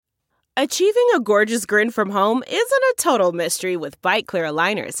Achieving a gorgeous grin from home isn't a total mystery with Bite Clear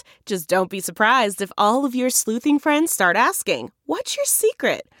aligners. Just don't be surprised if all of your sleuthing friends start asking, "What's your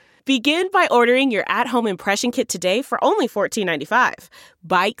secret?" Begin by ordering your at-home impression kit today for only $14.95.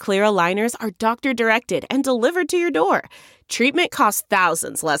 Bite Clear aligners are doctor-directed and delivered to your door. Treatment costs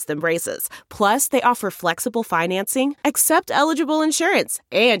thousands less than braces. Plus, they offer flexible financing, accept eligible insurance,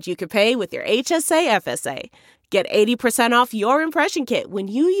 and you can pay with your HSA FSA. Get 80% off your impression kit when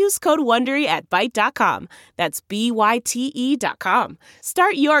you use code WONDERY at Byte.com. That's BYTE.com.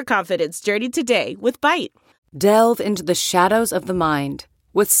 Start your confidence journey today with Byte. Delve into the shadows of the mind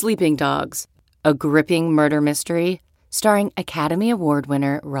with Sleeping Dogs, a gripping murder mystery starring Academy Award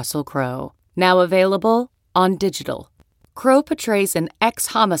winner Russell Crowe. Now available on digital. Crowe portrays an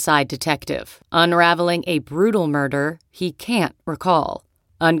ex-homicide detective unraveling a brutal murder he can't recall.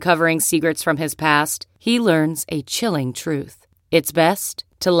 Uncovering secrets from his past, he learns a chilling truth. It's best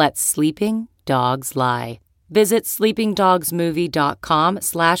to let sleeping dogs lie. Visit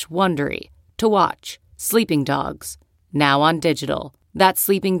sleepingdogsmovie.com/Wondery to watch Sleeping Dogs, now on digital. That's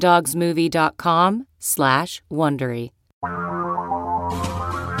sleepingdogsmovie.com/Wondery.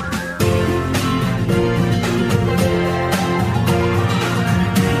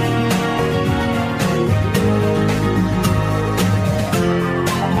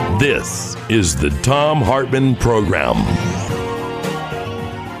 This is the Thom Hartmann Program.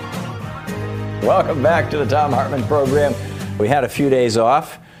 Welcome back to the Thom Hartmann Program. We had a few days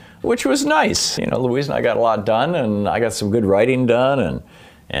off, which was nice. You know, Louise and I got a lot done, and I got some good writing done,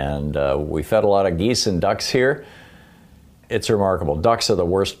 and we fed a lot of geese and ducks here. It's remarkable. Ducks are the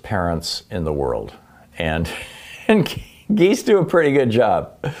worst parents in the world, and geese do a pretty good job.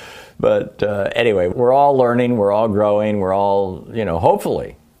 But anyway, we're all learning, we're all growing, we're all,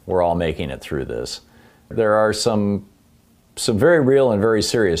 hopefully, we're all making it through this. There are some very real and very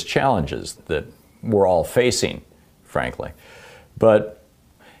serious challenges that we're all facing, frankly. But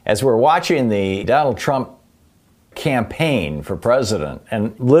as we're watching the Donald Trump campaign for president,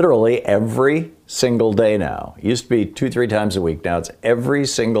 and literally every single day now, it used to be 2-3 times a week, now it's every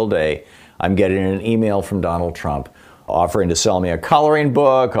single day, I'm getting an email from Donald Trump offering to sell me a coloring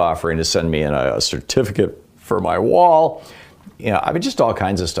book, offering to send me a certificate for my wall. Just all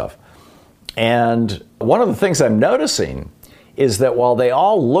kinds of stuff. And one of the things I'm noticing is that while they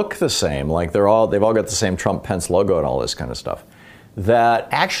all look the same, like they've all got the same Trump Pence logo and all this kind of stuff, that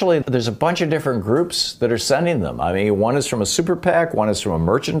actually there's a bunch of different groups that are sending them. I mean, one is from a super PAC, one is from a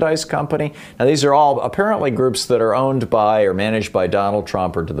merchandise company. Now, these are all apparently groups that are owned by or managed by Donald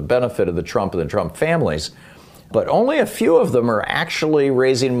Trump or to the benefit of the Trump and the Trump families. But only a few of them are actually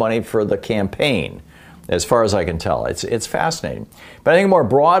raising money for the campaign, as far as I can tell. It's fascinating. But I think more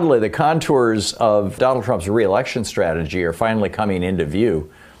broadly, the contours of Donald Trump's re-election strategy are finally coming into view,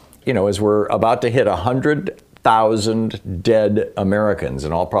 as we're about to hit 100,000 dead Americans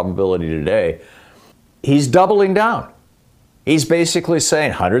in all probability today. He's doubling down. He's basically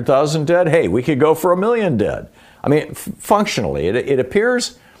saying 100,000 dead? Hey, we could go for 1 million dead. I mean, functionally, it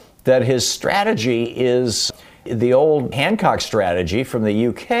appears that his strategy is the old Hancock strategy from the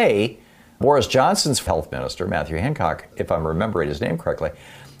UK. Boris Johnson's health minister, Matthew Hancock, if I'm remembering his name correctly,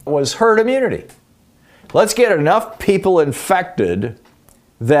 was herd immunity. Let's get enough people infected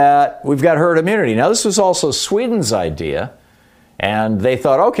that we've got herd immunity. Now, this was also Sweden's idea, and they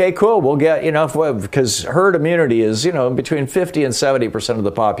thought, okay, cool, we'll get, because herd immunity is, between 50 and 70% of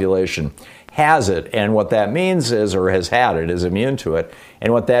the population has it, and what that means is, or has had it, is immune to it,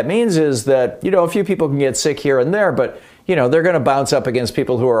 and what that means is that, a few people can get sick here and there, but they're going to bounce up against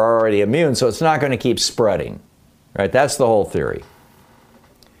people who are already immune, so it's not going to keep spreading, right? That's the whole theory.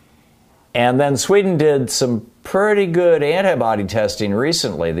 And then Sweden did some pretty good antibody testing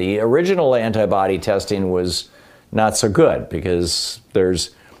recently. The original antibody testing was not so good because there's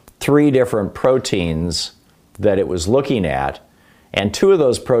 3 different proteins that it was looking at, and 2 of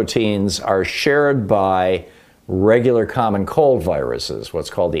those proteins are shared by regular common cold viruses, what's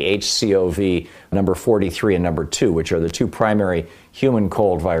called the HCOV number 43 and number 2, which are the 2 primary human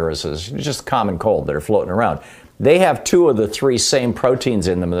cold viruses, just common cold that are floating around. They have 2 of the 3 same proteins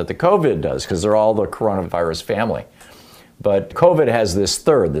in them that the COVID does, because they're all the coronavirus family. But COVID has this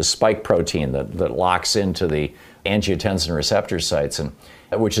third, this spike protein that locks into the angiotensin receptor sites, and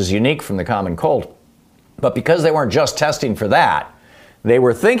which is unique from the common cold. But because they weren't just testing for that, they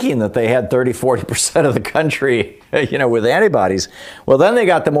were thinking that they had 30-40% of the country, with antibodies. Well, then they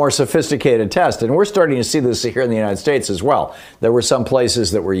got the more sophisticated test, and we're starting to see this here in the United States as well. There were some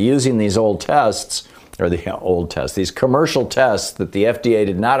places that were using these old tests or the old tests, these commercial tests that the FDA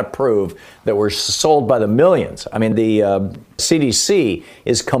did not approve that were sold by the millions. I mean, the CDC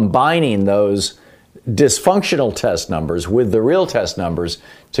is combining those dysfunctional test numbers with the real test numbers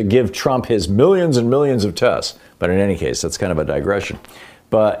to give Trump his millions and millions of tests. But in any case, that's kind of a digression.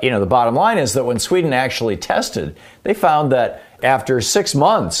 But, the bottom line is that when Sweden actually tested, they found that after 6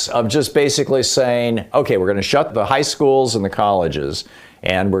 months of just basically saying, okay, we're going to shut the high schools and the colleges,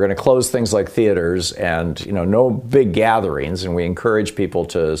 and we're going to close things like theaters and, no big gatherings, and we encourage people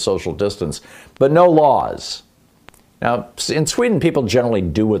to social distance, but no laws. Now, in Sweden, people generally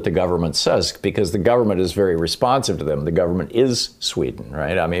do what the government says because the government is very responsive to them. The government is Sweden,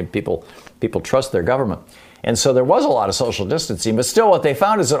 right? I mean, people trust their government. And so there was a lot of social distancing, but still what they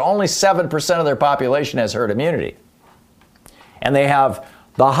found is that only 7% of their population has herd immunity. And they have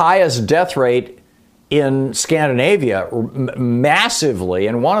the highest death rate in Scandinavia massively,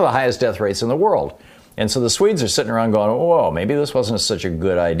 and one of the highest death rates in the world. And so the Swedes are sitting around going, whoa, maybe this wasn't such a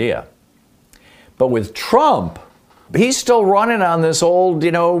good idea. But with Trump, he's still running on this old,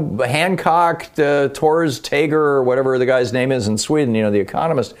 Hancock, Tors Tager, or whatever the guy's name is in Sweden, the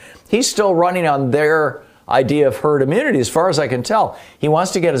economist. He's still running on their idea of herd immunity, as far as I can tell. He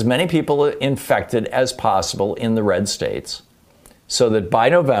wants to get as many people infected as possible in the red states so that by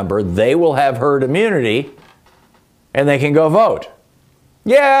November they will have herd immunity and they can go vote.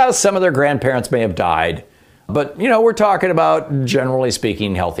 Yeah, some of their grandparents may have died, but, we're talking about, generally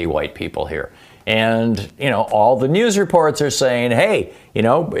speaking, healthy white people here. And, all the news reports are saying, hey,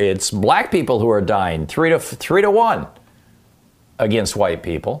 it's black people who are dying 3 to 1 against white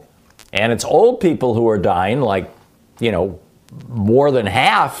people. And it's old people who are dying, like, more than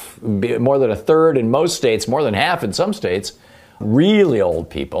half, more than a third in most states, more than half in some states, really old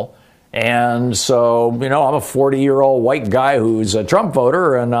people. And so, I'm a 40-year-old white guy who's a Trump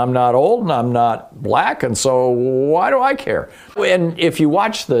voter, and I'm not old and I'm not black, and so why do I care? And if you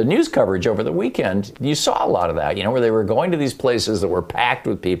watch the news coverage over the weekend, you saw a lot of that, where they were going to these places that were packed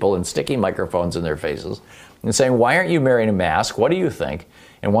with people and sticking microphones in their faces and saying, why aren't you wearing a mask? What do you think?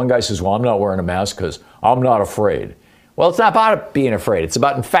 And one guy says, well, I'm not wearing a mask because I'm not afraid. Well, it's not about being afraid. It's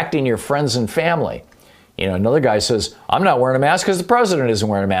about infecting your friends and family. Another guy says, I'm not wearing a mask because the president isn't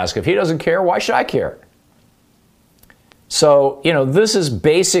wearing a mask. If he doesn't care, why should I care? So, this is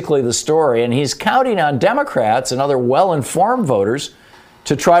basically the story. And he's counting on Democrats and other well-informed voters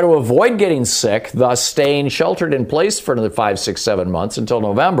to try to avoid getting sick, thus staying sheltered in place for another 5, 6, 7 months until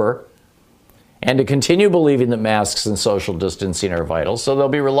November, and to continue believing that masks and social distancing are vital, so they'll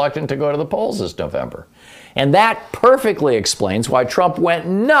be reluctant to go to the polls this November. And that perfectly explains why Trump went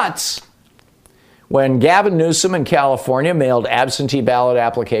nuts when Gavin Newsom in California mailed absentee ballot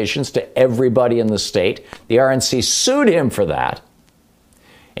applications to everybody in the state. The RNC sued him for that.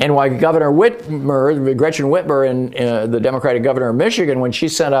 And why Governor Gretchen Whitmer, the Democratic governor of Michigan, when she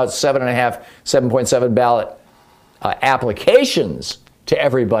sent out 7.7 ballot applications to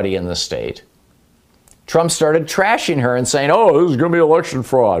everybody in the state, Trump started trashing her and saying, oh, this is going to be election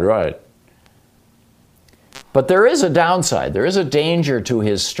fraud, right? But there is a downside. There is a danger to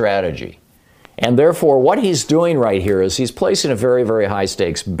his strategy. And therefore, what he's doing right here is he's placing a very, very high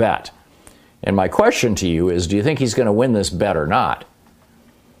stakes bet. And my question to you is, do you think he's going to win this bet or not?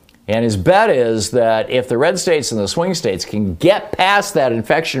 And his bet is that if the red states and the swing states can get past that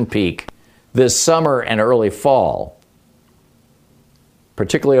infection peak this summer and early fall,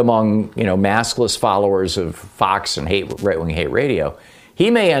 particularly among, maskless followers of Fox and right-wing hate radio, he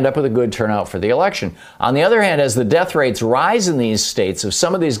may end up with a good turnout for the election. On the other hand, as the death rates rise in these states, if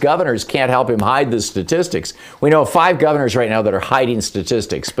some of these governors can't help him hide the statistics, we know 5 governors right now that are hiding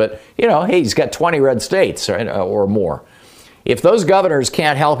statistics, but, hey, he's got 20 red states, right, or more. If those governors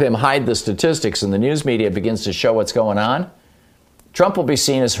can't help him hide the statistics and the news media begins to show what's going on, Trump will be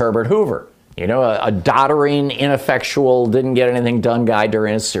seen as Herbert Hoover, a doddering, ineffectual, didn't get anything done guy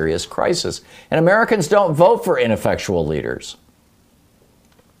during a serious crisis. And Americans don't vote for ineffectual leaders.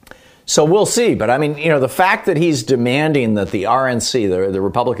 So we'll see. But I mean, the fact that he's demanding that the RNC, the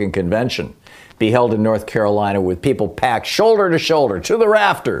Republican convention, be held in North Carolina with people packed shoulder to shoulder to the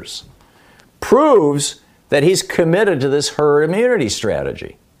rafters proves that he's committed to this herd immunity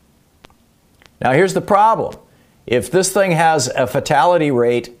strategy. Now, here's the problem. If this thing has a fatality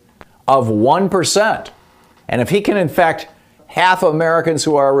rate of 1%, and if he can infect half of Americans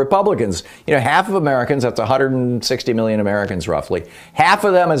who are Republicans, half of Americans, that's 160 million Americans roughly, half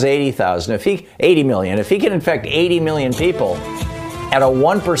of them is 80 million. If he can infect 80 million people at a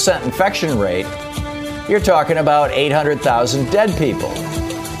 1% infection rate, you're talking about 800,000 dead people.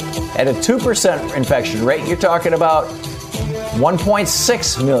 At a 2% infection rate, you're talking about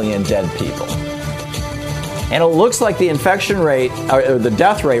 1.6 million dead people. And it looks like the infection rate, or the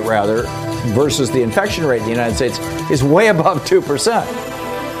death rate rather, versus the infection rate in the United States is way above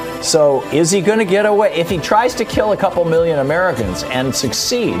 2%. So is he going to get away? If he tries to kill a couple million Americans and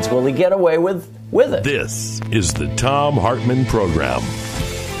succeeds, will he get away with it? This is the Thom Hartmann Program.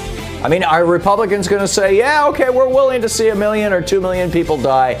 I mean, are Republicans going to say, yeah, okay, we're willing to see 1 million or 2 million people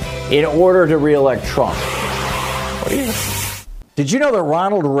die in order to reelect Trump? What do you think? Did you know that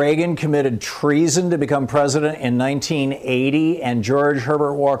Ronald Reagan committed treason to become president in 1980 and George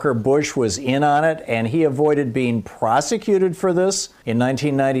Herbert Walker Bush was in on it and he avoided being prosecuted for this in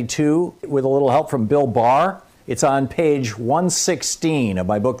 1992 with a little help from Bill Barr? It's on page 116 of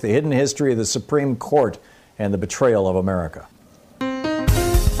my book, The Hidden History of the Supreme Court and the Betrayal of America.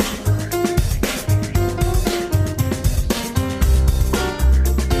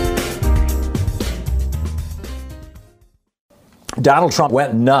 Donald Trump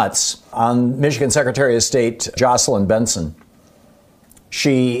went nuts on Michigan Secretary of State Jocelyn Benson.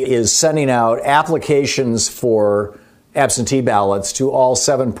 She is sending out applications for absentee ballots to all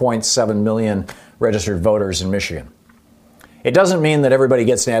 7.7 million registered voters in Michigan. It doesn't mean that everybody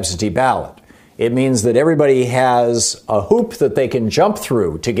gets an absentee ballot. It means that everybody has a hoop that they can jump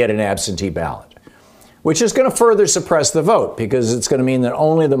through to get an absentee ballot, which is going to further suppress the vote because it's going to mean that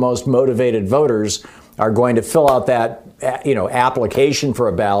only the most motivated voters are going to fill out that, application for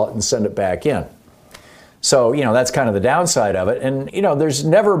a ballot and send it back in. So, that's kind of the downside of it. And, there's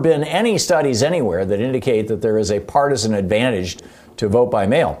never been any studies anywhere that indicate that there is a partisan advantage to vote by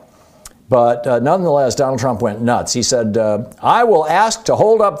mail. But nonetheless, Donald Trump went nuts. He said, I will ask to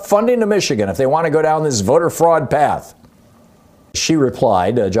hold up funding to Michigan if they want to go down this voter fraud path. She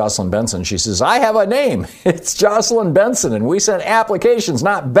replied, Jocelyn Benson, she says, I have a name. It's Jocelyn Benson, and we sent applications,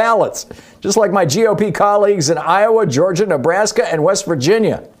 not ballots, just like my GOP colleagues in Iowa, Georgia, Nebraska, and West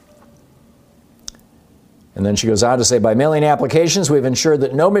Virginia. And then she goes on to say, by mailing applications, we've ensured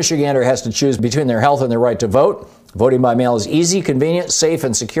that no Michigander has to choose between their health and their right to vote. Voting by mail is easy, convenient, safe,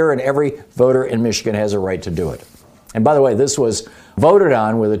 and secure, and every voter in Michigan has a right to do it. And by the way, this was voted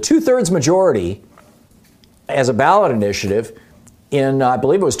on with a 2/3 majority as a ballot initiative in, I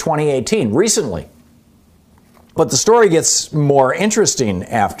believe it was 2018, recently. But the story gets more interesting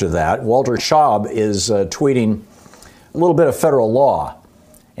after that. Walter Schaub is tweeting a little bit of federal law.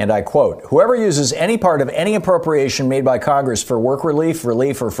 And I quote, whoever uses any part of any appropriation made by Congress for work relief,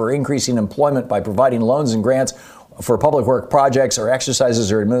 or for increasing employment by providing loans and grants for public work projects or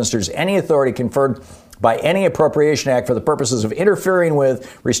exercises or administers any authority conferred by any appropriation act for the purposes of interfering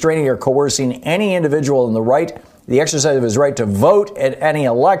with, restraining, or coercing any individual in the exercise of his right to vote at any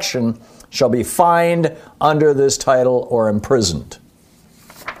election shall be fined under this title or imprisoned.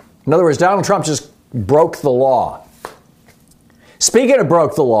 In other words, Donald Trump just broke the law. Speaking of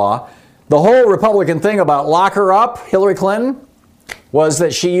broke the law, the whole Republican thing about lock her up, Hillary Clinton, was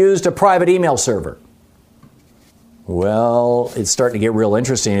that she used a private email server. Well, it's starting to get real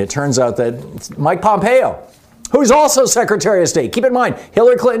interesting. It turns out that Mike Pompeo, who's also Secretary of State. Keep in mind,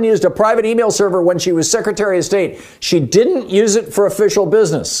 Hillary Clinton used a private email server when she was Secretary of State. She didn't use it for official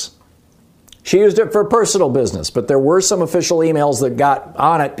business. She used it for personal business, but there were some official emails that got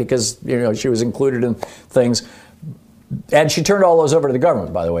on it because, she was included in things. And she turned all those over to the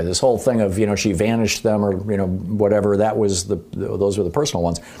government, by the way. This whole thing of, she vanished them or, whatever, those were the personal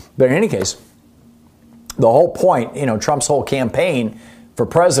ones. But in any case, the whole point, Trump's whole campaign for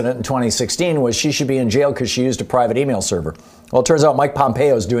president in 2016 was she should be in jail because she used a private email server. Well, it turns out Mike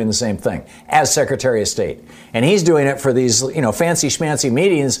Pompeo is doing the same thing as Secretary of State. And he's doing it for these, fancy schmancy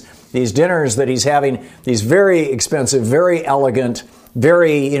meetings, these dinners that he's having, these very expensive, very elegant,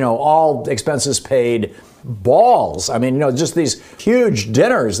 very, all expenses paid balls. I mean, just these huge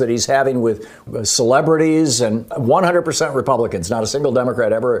dinners that he's having with celebrities and 100% Republicans, not a single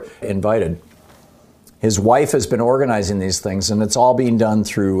Democrat ever invited. His wife has been organizing these things, and it's all being done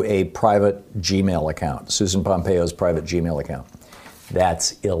through a private Gmail account, Susan Pompeo's private Gmail account.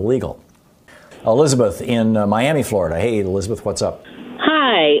 That's illegal. Elizabeth in Miami, Florida. Hey, Elizabeth, what's up?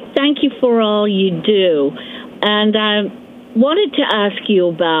 Hi. Thank you for all you do. And I wanted to ask you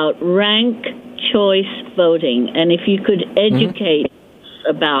about ranked choice voting, and if you could educate us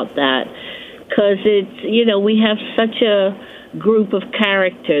about that, because it's, we have such a group of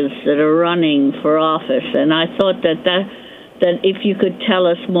characters that are running for office, and I thought that if you could tell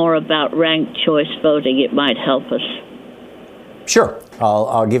us more about ranked choice voting, it might help us. Sure.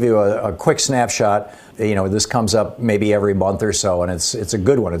 I'll give you a quick snapshot. This comes up maybe every month or so, and it's a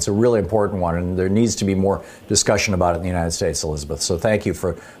good one. It's a really important one, and there needs to be more discussion about it in the United States, Elizabeth. So thank you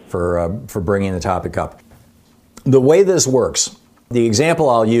for bringing the topic up. The way this works The example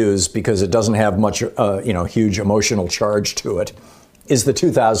I'll use, because it doesn't have much, huge emotional charge to it, is the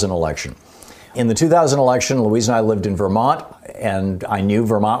 2000 election. In the 2000 election, Louise and I lived in Vermont, and I knew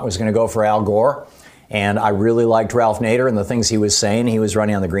Vermont was going to go for Al Gore. And I really liked Ralph Nader and the things he was saying. He was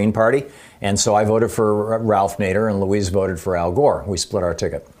running on the Green Party. And so I voted for Ralph Nader, and Louise voted for Al Gore. We split our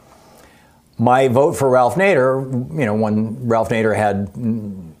ticket. My vote for Ralph Nader, when Ralph Nader had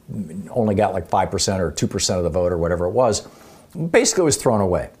only got like 5% or 2% of the vote or whatever it was, basically was thrown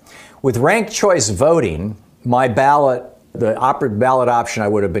away. With ranked choice voting, my ballot, the ballot option I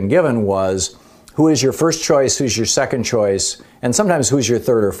would have been given was who is your first choice, who's your second choice, and sometimes who's your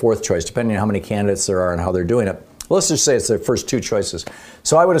third or fourth choice, depending on how many candidates there are and how they're doing it. Well, let's just say it's their first two choices.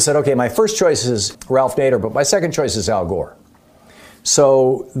 So I would have said, okay, my first choice is Ralph Nader, but my second choice is Al Gore.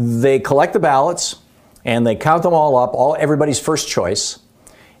 So they collect the ballots and they count them all up, everybody's first choice.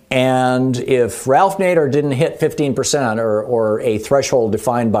 And if Ralph Nader didn't hit 15% or a threshold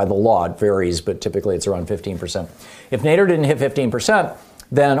defined by the law, it varies, but typically it's around 15%. If Nader didn't hit 15%,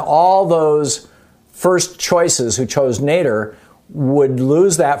 then all those first choices who chose Nader would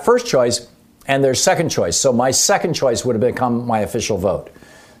lose that first choice and their second choice. So my second choice would have become my official vote.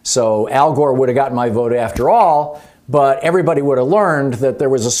 So Al Gore would have gotten my vote after all, but everybody would have learned that there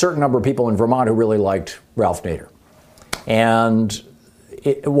was a certain number of people in Vermont who really liked Ralph Nader. And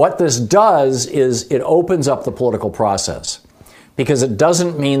what this does is it opens up the political process, because it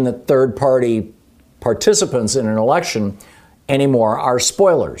doesn't mean that third-party participants in an election anymore are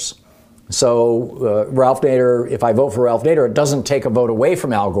spoilers. So Ralph Nader, if I vote for Ralph Nader, it doesn't take a vote away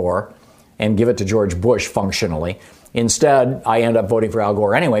from Al Gore and give it to George Bush functionally. Instead, I end up voting for Al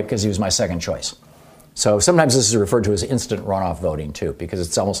Gore anyway because he was my second choice. So sometimes this is referred to as instant runoff voting too, because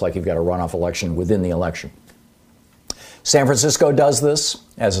it's almost like you've got a runoff election within the election. San Francisco does this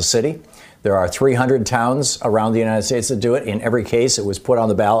as a city. There are 300 towns around the United States that do it. In every case, it was put on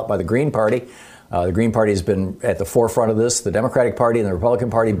the ballot by the Green Party. The Green Party has been at the forefront of this. The Democratic Party and the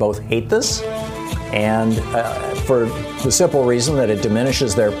Republican Party both hate this, and for the simple reason that it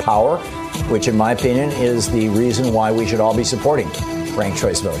diminishes their power, which in my opinion is the reason why we should all be supporting ranked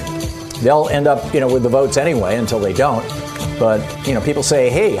choice voting. They'll end up, with the votes anyway until they don't. But, people say,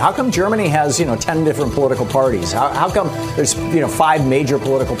 hey, how come Germany has, 10 different political parties? How come there's, 5 major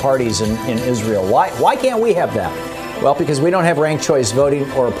political parties in Israel? Why can't we have that? Well, because we don't have ranked choice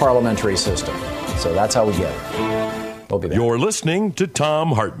voting or a parliamentary system. So that's how we get it. We'll be back. You're listening to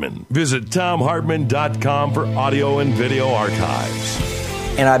Thom Hartmann. Visit ThomHartmann.com for audio and video archives.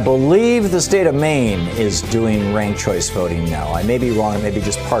 And I believe the state of Maine is doing ranked choice voting now. I may be wrong. It may be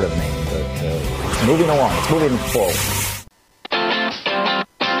just part of Maine, but it's moving along. It's moving forward.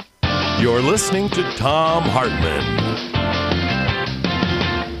 You're listening to Thom Hartmann.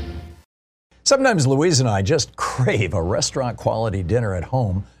 Sometimes Louise and I just crave a restaurant-quality dinner at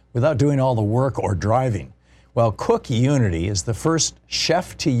home without doing all the work or driving. Well, Cook Unity is the first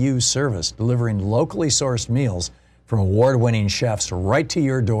chef-to-you service delivering locally sourced meals from award-winning chefs right to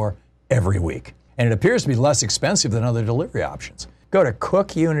your door every week. And it appears to be less expensive than other delivery options. Go to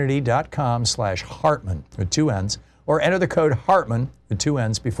cookunity.com/Hartmann with 2 N's or enter the code Hartmann with 2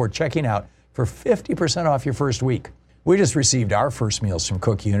 N's before checking out for 50% off your first week. We just received our first meals from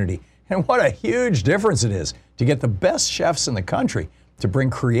Cook Unity, and what a huge difference it is to get the best chefs in the country to bring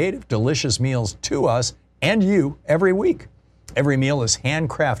creative, delicious meals to us and you every week. Every meal is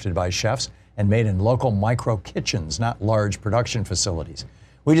handcrafted by chefs and made in local micro kitchens, not large production facilities.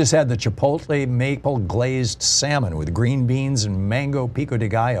 We just had the Chipotle maple glazed salmon with green beans and mango pico de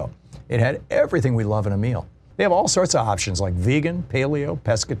gallo. It had everything we love in a meal. They have all sorts of options like vegan, paleo,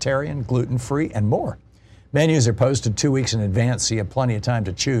 pescatarian, gluten-free, and more. Menus are posted 2 weeks in advance, so you have plenty of time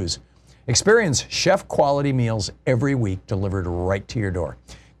to choose. Experience chef-quality meals every week delivered right to your door.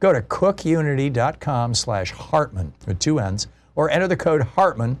 Go to cookunity.com/Hartmann with 2 N's or enter the code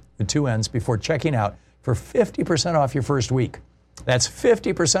Hartmann with 2 N's before checking out for 50% off your first week. That's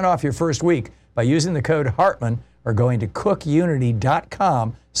 50% off your first week by using the code Hartmann or going to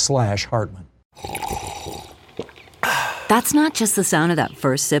cookunity.com/Hartmann. That's not just the sound of that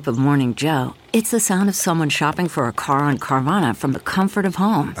first sip of Morning Joe. It's the sound of someone shopping for a car on Carvana from the comfort of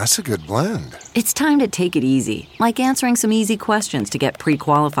home. That's a good blend. It's time to take it easy, like answering some easy questions to get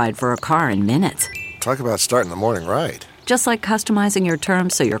pre-qualified for a car in minutes. Talk about starting the morning right. Just like customizing your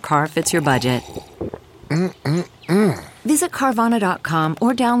terms so your car fits your budget. Visit Carvana.com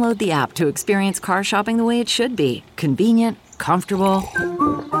or download the app to experience car shopping the way it should be. Convenient, comfortable.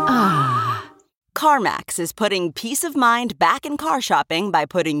 CarMax is putting peace of mind back in car shopping by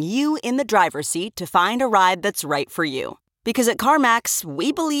putting you in the driver's seat to find a ride that's right for you. Because at CarMax,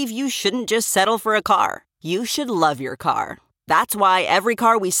 we believe you shouldn't just settle for a car. You should love your car. That's why every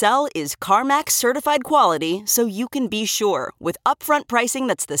car we sell is CarMax certified quality, so you can be sure with upfront pricing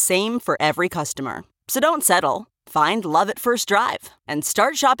that's the same for every customer. So don't settle. Find love at first drive and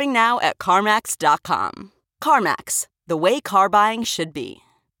start shopping now at CarMax.com. CarMax, the way car buying should be.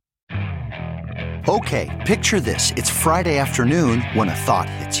 Okay, picture this. It's Friday afternoon when a thought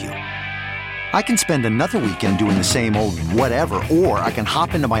hits you. I can spend another weekend doing the same old whatever, or I can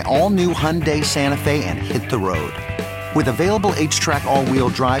hop into my all-new Hyundai Santa Fe and hit the road. With available H-Track all-wheel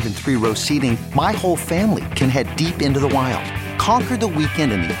drive and 3-row seating, my whole family can head deep into the wild. Conquer the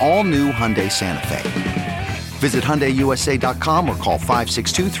weekend in the all-new Hyundai Santa Fe. Visit HyundaiUSA.com or call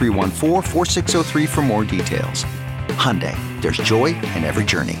 562-314-4603 for more details. Hyundai, there's joy in every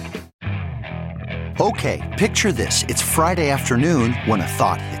journey. Okay, picture this. It's Friday afternoon when a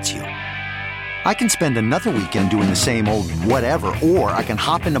thought hits you. I can spend another weekend doing the same old whatever, or I can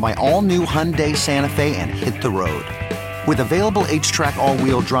hop into my all-new Hyundai Santa Fe and hit the road. With available H-Track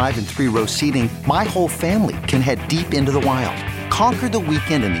all-wheel drive and 3-row seating, my whole family can head deep into the wild. Conquer the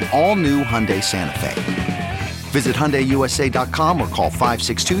weekend in the all-new Hyundai Santa Fe. Visit HyundaiUSA.com or call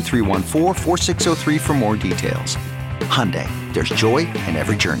 562-314-4603 for more details. Hyundai, there's joy in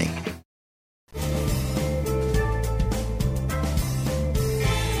every journey.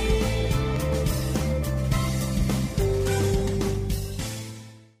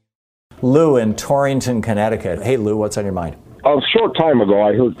 Lou in Torrington, Connecticut. Hey, Lou, what's on your mind? A short time ago,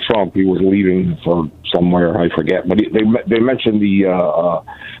 I heard Trump. He was leaving for somewhere, I forget. But they mentioned the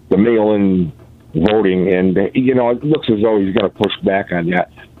mail-in voting, and it looks as though he's going to push back on that.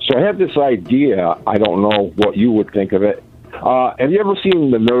 So I have this idea. I don't know what you would think of it. Have you ever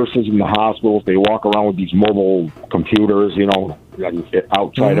seen the nurses in the hospitals? They walk around with these mobile computers,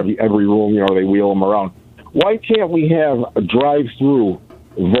 outside of every room. They wheel them around. Why can't we have a drive-through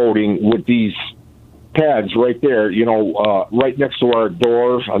voting with these pads right there, right next to our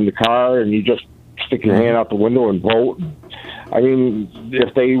doors on the car, and you just stick your hand out the window and vote? I mean,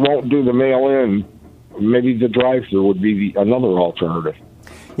 if they won't do the mail-in, maybe the drive-through would be another alternative.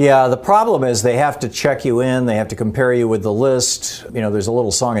 Yeah, the problem is they have to check you in. They have to compare you with the list. There's a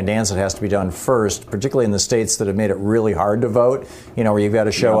little song and dance that has to be done first, particularly in the states that have made it really hard to vote, where you've got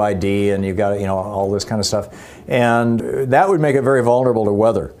to show ID and you've got to, all this kind of stuff. And that would make it very vulnerable to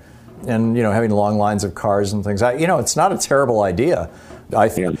weather and, having long lines of cars and things. It's not a terrible idea, I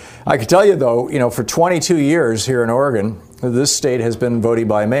think. I can tell you, though, for 22 years here in Oregon, this state has been voting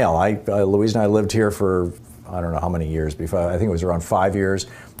by mail. Louise and I lived here for I don't know how many years before. I think it was around 5 years.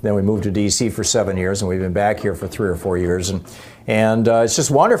 Then we moved to D.C. for 7 years, and we've been back here for 3 or 4 years. And it's just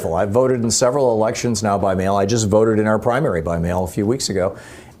wonderful. I've voted in several elections now by mail. I just voted in our primary by mail a few weeks ago.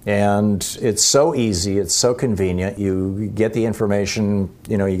 And it's so easy. It's so convenient. You get the information,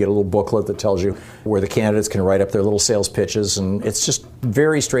 you get a little booklet that tells you where the candidates can write up their little sales pitches. And it's just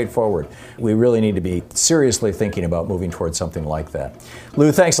very straightforward. We really need to be seriously thinking about moving towards something like that.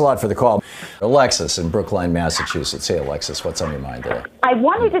 Lou, thanks a lot for the call. Alexis in Brookline, Massachusetts. Hey, Alexis, what's on your mind today? I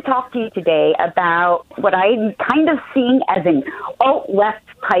wanted to talk to you today about what I'm kind of seeing as an alt-left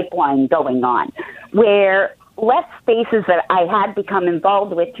pipeline going on, where left spaces that I had become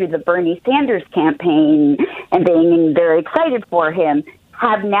involved with through the Bernie Sanders campaign and being very excited for him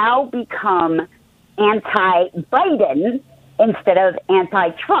have now become anti-Biden instead of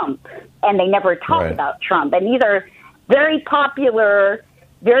anti-Trump. And they never talk about Trump. And these are very popular,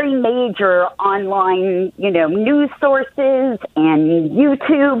 very major online, news sources and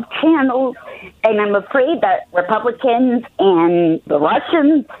YouTube channels. And I'm afraid that Republicans and the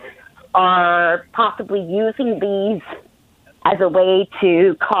Russians are possibly using these as a way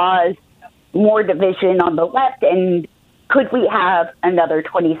to cause more division on the left. And could we have another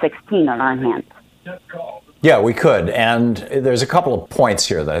 2016 on our hands? Yeah, we could. And there's a couple of points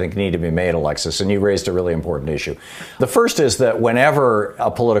here that I think need to be made, Alexis, and you raised a really important issue. The first is that whenever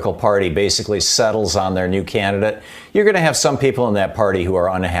a political party basically settles on their new candidate, you're going to have some people in that party who are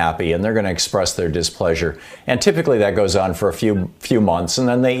unhappy, and they're going to express their displeasure. And typically that goes on for a few months, and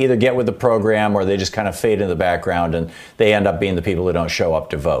then they either get with the program or they just kind of fade in the background, and they end up being the people who don't show up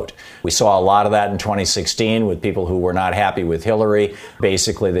to vote. We saw a lot of that in 2016 with people who were not happy with Hillary.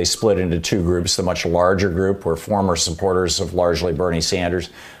 Basically, they split into two groups. The much larger group were former supporters of largely Bernie Sanders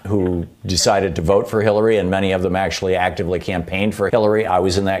who decided to vote for Hillary, and many of them actually actively campaigned for Hillary. I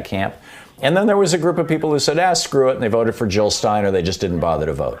was in that camp. And then there was a group of people who said, screw it, and they voted for Jill Stein, or they just didn't bother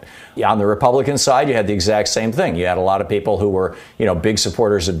to vote. On the Republican side, you had the exact same thing. You had a lot of people who were, big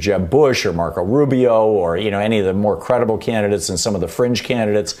supporters of Jeb Bush or Marco Rubio or, any of the more credible candidates and some of the fringe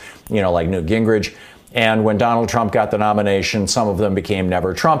candidates, like Newt Gingrich. And when Donald Trump got the nomination, some of them became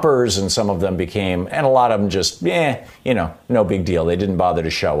never Trumpers, and some of them became, and a lot of them just, no big deal. They didn't bother to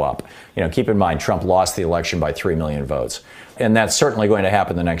show up. Keep in mind, Trump lost the election by 3 million votes. And that's certainly going to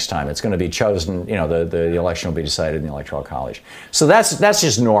happen the next time. It's going to be chosen, the election will be decided in the Electoral College. So that's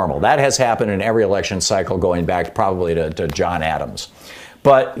just normal. That has happened in every election cycle going back probably to John Adams.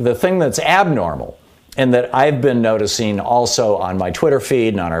 But the thing that's abnormal, and that I've been noticing also on my Twitter feed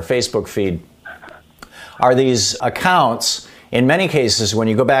and on our Facebook feed, are these accounts. In many cases, when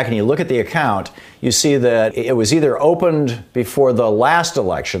you go back and you look at the account, you see that it was either opened before the last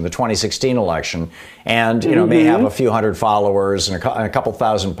election, the 2016 election, and may have a few hundred followers and a couple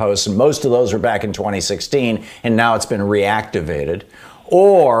thousand posts, and most of those were back in 2016, and now it's been reactivated.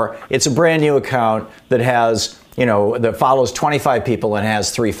 Or it's a brand new account that has, that follows 25 people and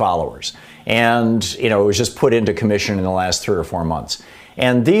has 3 followers. And, it was just put into commission in the last 3 or 4 months.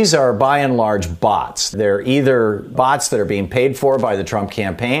 And these are, by and large, bots. They're either bots that are being paid for by the Trump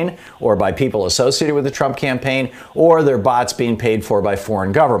campaign or by people associated with the Trump campaign, or they're bots being paid for by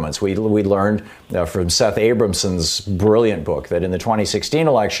foreign governments. We learned from Seth Abramson's brilliant book that in the 2016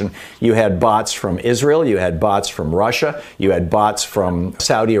 election, you had bots from Israel, you had bots from Russia, you had bots from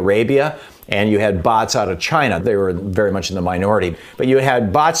Saudi Arabia, and you had bots out of China. They were very much in the minority. But you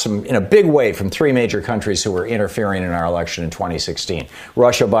had bots in a big way from 3 major countries who were interfering in our election in 2016.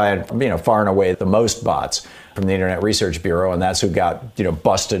 Russia by, far and away the most bots from the Internet Research Bureau, and that's who got,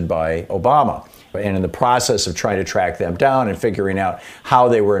 busted by Obama. And in the process of trying to track them down and figuring out how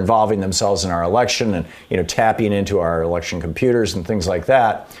they were involving themselves in our election and, tapping into our election computers and things like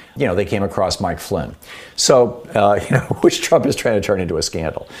that, they came across Mike Flynn. So, which Trump is trying to turn into a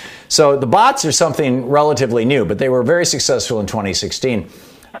scandal. So the bots are something relatively new, but they were very successful in 2016.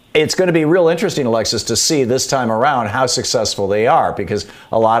 It's going to be real interesting, Alexis, to see this time around how successful they are, because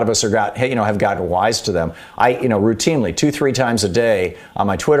a lot of us have gotten wise to them. I, routinely 2-3 times a day on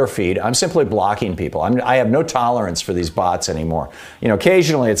my Twitter feed, I'm simply blocking people. I have no tolerance for these bots anymore.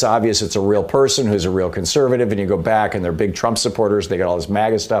 Occasionally it's obvious it's a real person who's a real conservative, and you go back and they're big Trump supporters. They got all this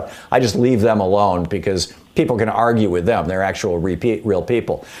MAGA stuff. I just leave them alone because people can argue with them. They're actual real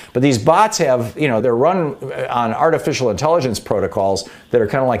people. But these bots have, they're run on artificial intelligence protocols that are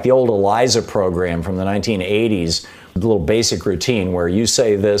kind of like the old ELIZA program from the 1980s, the little basic routine where you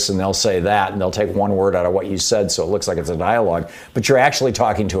say this and they'll say that, and they'll take one word out of what you said so it looks like it's a dialogue, but you're actually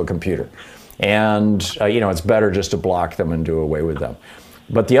talking to a computer. And, it's better just to block them and do away with them.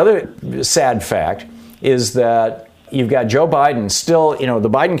 But the other sad fact is that you've got Joe Biden still, the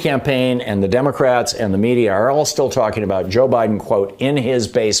Biden campaign and the Democrats and the media are all still talking about Joe Biden, quote, in his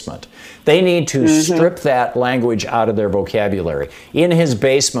basement. They need to strip that language out of their vocabulary. In his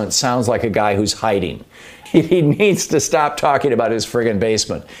basement sounds like a guy who's hiding. He needs to stop talking about his friggin'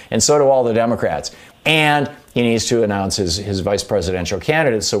 basement. And so do all the Democrats. And he needs to announce his vice presidential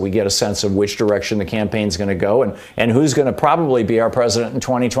candidate so we get a sense of which direction the campaign's going to go and who's going to probably be our president in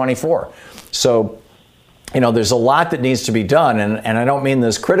 2024. So, there's a lot that needs to be done, and I don't mean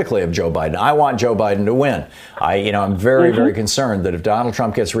this critically of Joe Biden. I want Joe Biden to win. I'm very, very concerned that if Donald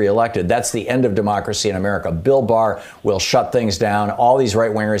Trump gets reelected, that's the end of democracy in America. Bill Barr will shut things down. All these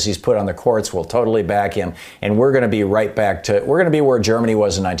right-wingers he's put on the courts will totally back him, and we're going to be we're going to be where Germany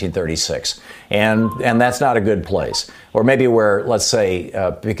was in 1936, and that's not a good place. Or maybe where, let's say,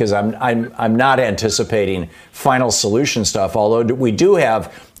 because I'm not anticipating final solution stuff, although we do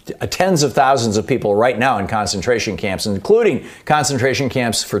have tens of thousands of people right now in concentration camps, including concentration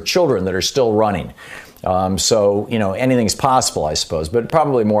camps for children that are still running. So, anything's possible, I suppose, but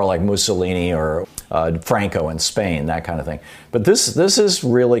probably more like Mussolini or Franco in Spain, that kind of thing. But this is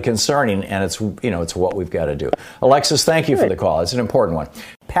really concerning, and it's what we've got to do. Alexis, thank you for the call. It's an important one.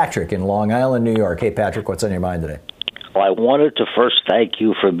 Patrick in Long Island, New York. Hey, Patrick, what's on your mind today? Well, I wanted to first thank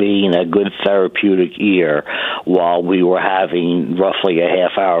you for being a good therapeutic ear while we were having roughly a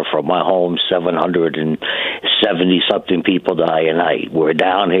half hour from my home, 770-something people die a night. We're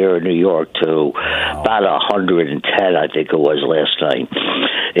down here in New York to about 110, I think it was last night.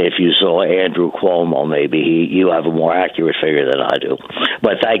 If you saw Andrew Cuomo, maybe you have a more accurate figure than I do.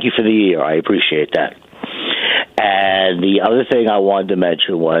 But thank you for the ear. I appreciate that. And the other thing I wanted to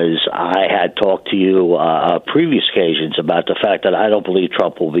mention was I had talked to you previous occasions about the fact that I don't believe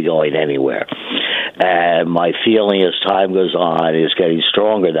Trump will be going anywhere. And my feeling as time goes on is getting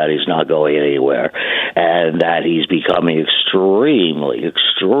stronger that he's not going anywhere and that he's becoming extremely,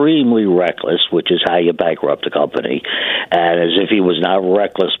 extremely reckless, which is how you bankrupt a company. And as if he was not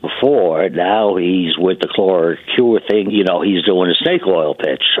reckless before, before. Now he's with the chlorocure thing. He's doing a snake oil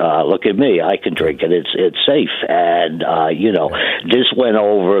pitch. Look at me. I can drink it. It's safe. And, this went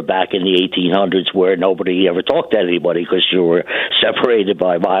over back in the 1800s where nobody ever talked to anybody because you were separated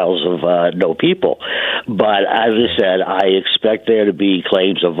by miles of no people. But as I said, I expect there to be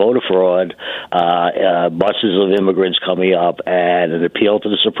claims of voter fraud, buses of immigrants coming up, and an appeal to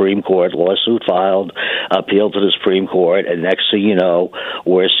the Supreme Court, lawsuit filed, appeal to the Supreme Court, and next thing you know,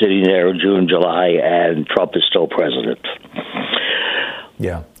 we're sitting there in June, July, and Trump is still president.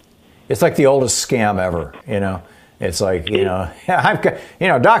 Yeah. It's like the oldest scam ever, It's like, I've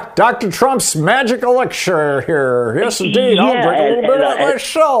got, Dr. Trump's magic elixir here. Yes, indeed. I'll drink a little bit of it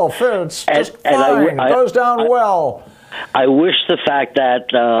myself. It's just fine. It goes down well. I wish the fact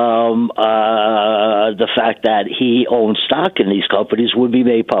that he owns stock in these companies would be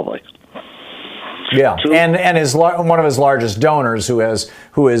made public. Yeah, and one of his largest donors, who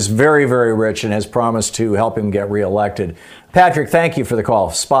is very, very rich and has promised to help him get reelected. Patrick, thank you for the call.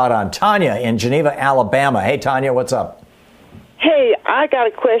 Spot on. Tanya in Geneva, Alabama. Hey, Tanya, what's up? Hey, I got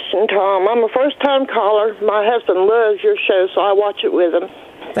a question, Tom. I'm a first-time caller. My husband loves your show, so I watch it with him.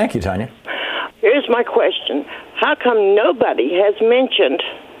 Thank you, Tanya. Here's my question. How come nobody has mentioned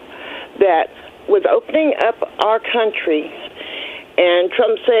that with opening up our country and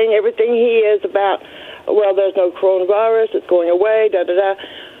Trump saying everything he is about, well, there's no coronavirus, it's going away, da-da-da.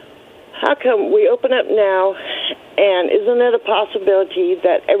 How come we open up now, and isn't it a possibility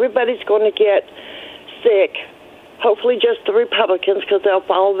that everybody's going to get sick, hopefully just the Republicans because they'll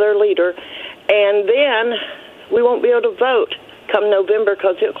follow their leader, and then we won't be able to vote come November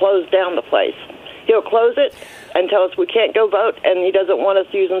because he'll close down the place. He'll close it and tell us we can't go vote, and he doesn't want us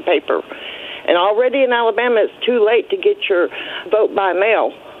using paper. And already in Alabama, it's too late to get your vote by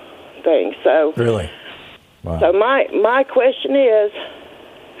mail thing. So really, wow. So my question is,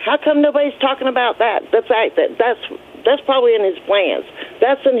 how come nobody's talking about that? The fact that that's probably in his plans.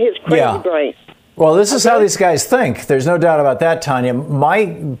 That's in his crazy brain. Well, this is how these guys think. There's no doubt about that, Tanya.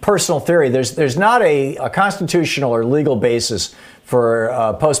 My personal theory, there's not a constitutional or legal basis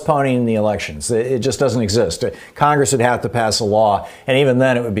for postponing the elections. It just doesn't exist. Congress would have to pass a law, and even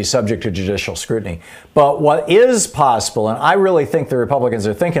then it would be subject to judicial scrutiny. But what is possible, and I really think the Republicans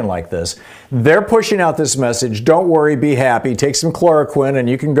are thinking like this, they're pushing out this message, don't worry, be happy, take some chloroquine, and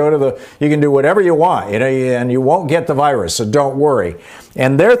you can do whatever you want, and you won't get the virus, so don't worry.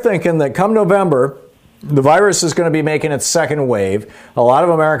 And they're thinking that come November, the virus is going to be making its second wave. A lot of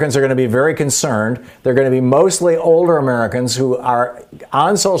Americans are going to be very concerned. They're going to be mostly older Americans who are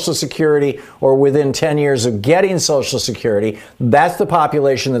on Social Security or within 10 years of getting Social Security. That's the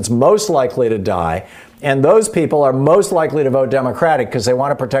population that's most likely to die. And those people are most likely to vote Democratic because they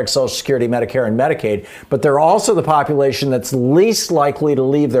want to protect Social Security, Medicare, and Medicaid. But they're also the population that's least likely to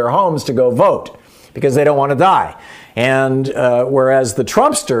leave their homes to go vote because they don't want to die. And whereas the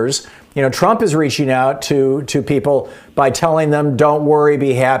Trumpsters, Trump is reaching out to people by telling them, don't worry,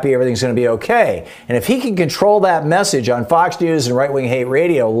 be happy, everything's going to be okay. And if he can control that message on Fox News and right-wing hate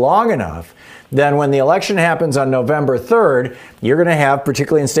radio long enough, then when the election happens on November 3rd, you're going to have,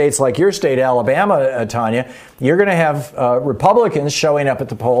 particularly in states like your state, Alabama, Tanya, you're going to have Republicans showing up at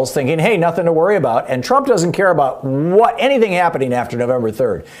the polls thinking, hey, nothing to worry about. And Trump doesn't care about anything happening after November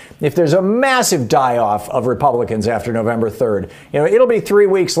 3rd. If there's a massive die-off of Republicans after November 3rd, it'll be 3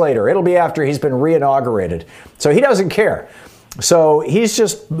 weeks later. It'll be after he's been re-inaugurated. So he doesn't care. So he's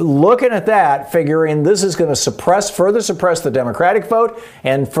just looking at that, figuring this is going to further suppress the Democratic vote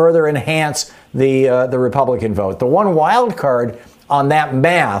and further enhance the Republican vote. The one wild card on that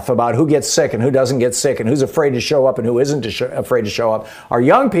math about who gets sick and who doesn't get sick and who's afraid to show up and who isn't afraid to show up are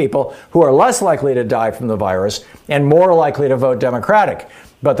young people who are less likely to die from the virus and more likely to vote Democratic.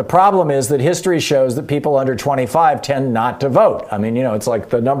 But the problem is that history shows that people under 25 tend not to vote. I mean, it's like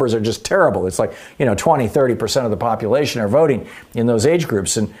the numbers are just terrible. It's like, 20, 30% of the population are voting in those age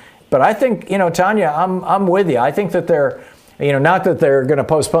groups. But I think, Tanya, I'm with you. I think that they're, not that they're going to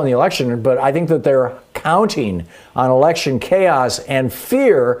postpone the election, but I think that they're counting on election chaos and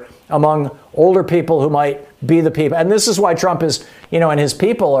fear among older people who might be the people. And this is why Trump is, and his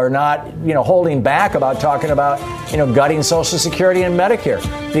people are not, holding back about talking about, gutting Social Security and Medicare,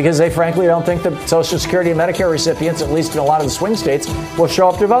 because they frankly don't think that Social Security and Medicare recipients, at least in a lot of the swing states, will show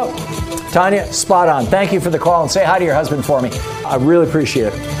up to vote. Tanya, spot on. Thank you for the call, and say hi to your husband for me. I really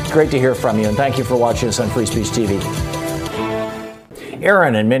appreciate it. Great to hear from you, and thank you for watching us on Free Speech TV.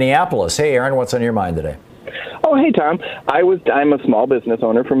 Aaron in Minneapolis. Hey, Aaron, what's on your mind today? Oh, hey, Tom. I'm a small business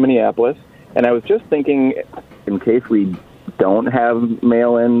owner from Minneapolis, and I was just thinking, in case we don't have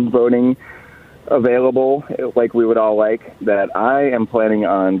mail-in voting, available like we would all like, that I am planning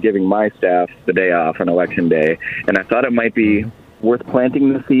on giving my staff the day off on Election Day. And I thought it might be worth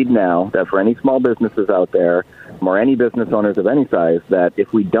planting the seed now that for any small businesses out there or any business owners of any size, that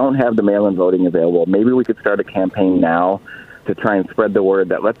if we don't have the mail-in voting available, maybe we could start a campaign now to try and spread the word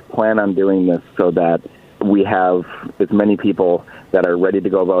that let's plan on doing this so that we have as many people that are ready to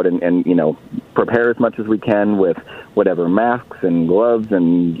go vote and prepare as much as we can with whatever masks and gloves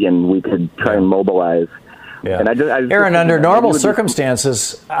and we could try and mobilize. Yeah. And Aaron, under normal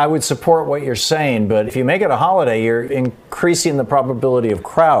circumstances, I would support what you're saying, but if you make it a holiday, you're increasing the probability of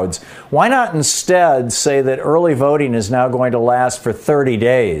crowds. Why not instead say that early voting is now going to last for 30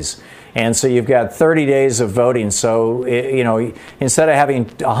 days? And so you've got 30 days of voting. So, instead of having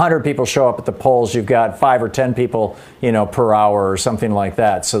 100 people show up at the polls, you've got 5 or 10 people, per hour or something like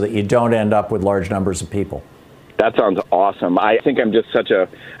that, so that you don't end up with large numbers of people. That sounds awesome. I think I'm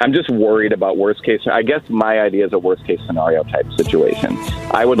just worried about worst case. I guess my idea is a worst case scenario type situation.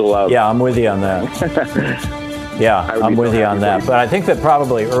 I would love. Yeah, I'm with you on that. Yeah, I'm with you on that. But I think that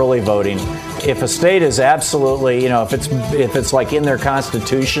probably early voting, if a state is absolutely, if it's like in their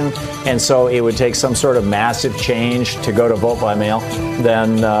constitution, and so it would take some sort of massive change to go to vote by mail,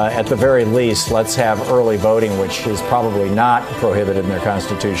 then at the very least, let's have early voting, which is probably not prohibited in their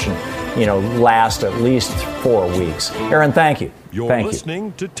constitution, last at least 4 weeks. Aaron, thank you. You're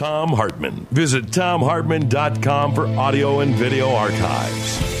listening to Thom Hartmann. Visit thomhartmann.com for audio and video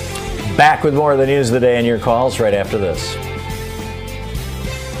archives. Back with more of the news of the day and your calls right after this.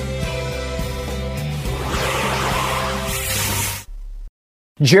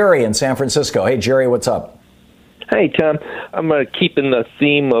 Jerry in San Francisco. Hey, Jerry, what's up? Hey, Tom. I'm keeping the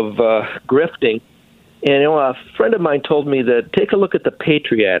theme of grifting. And a friend of mine told me that take a look at the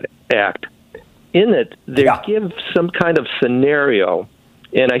Patriot Act. In it, they give some kind of scenario,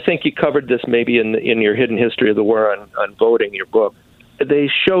 and I think you covered this maybe in your Hidden History of the War on Voting, your book.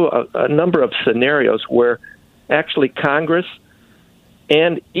 They show a number of scenarios where actually Congress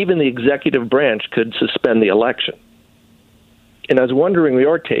and even the executive branch could suspend the election. And I was wondering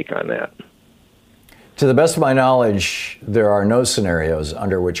your take on that. To the best of my knowledge, there are no scenarios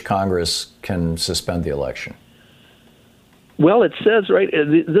under which Congress can suspend the election. Well, it says, right,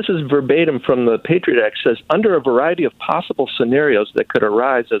 this is verbatim from the Patriot Act, says, under a variety of possible scenarios that could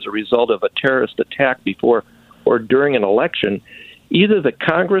arise as a result of a terrorist attack before or during an election, either the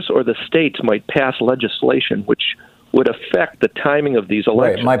Congress or the states might pass legislation which would affect the timing of these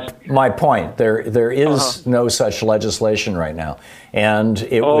elections. Right. My point, there is no such legislation right now. And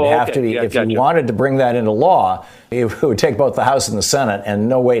it would have to be, if you wanted to bring that into law, it would take both the House and the Senate, and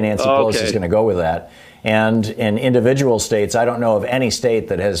no way Nancy Pelosi is going to go with that. And in individual states, I don't know of any state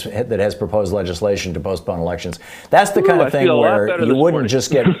that has proposed legislation to postpone elections. That's the kind of thing where you wouldn't just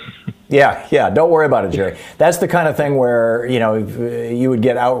get... Yeah, don't worry about it, Jerry. That's the kind of thing where, you would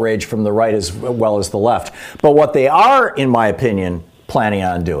get outrage from the right as well as the left. But what they are, in my opinion, planning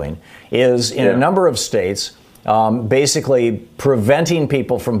on doing is in a number of states, basically preventing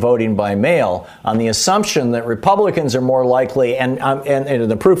people from voting by mail on the assumption that Republicans are more likely, and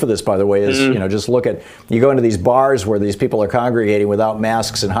the proof of this, by the way, is, just look at, you go into these bars where these people are congregating without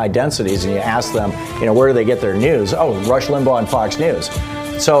masks and high densities, and you ask them, where do they get their news? Oh, Rush Limbaugh and Fox News.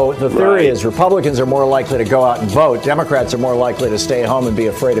 So the theory is Republicans are more likely to go out and vote. Democrats are more likely to stay home and be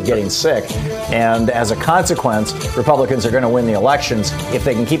afraid of getting sick. And as a consequence, Republicans are going to win the elections if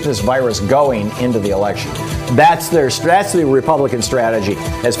they can keep this virus going into the election. That's the Republican strategy,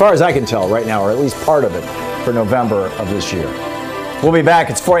 as far as I can tell right now, or at least part of it, for November of this year. We'll be back.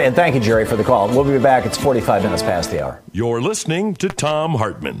 And thank you, Jerry, for the call. We'll be back. It's 45 minutes past the hour. You're listening to Thom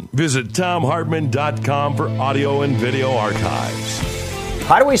Hartmann. Visit thomhartmann.com for audio and video archives.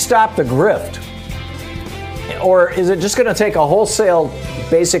 How do we stop the grift? Or is it just going to take a wholesale,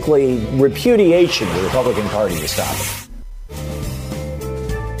 basically, repudiation of the Republican Party to stop it?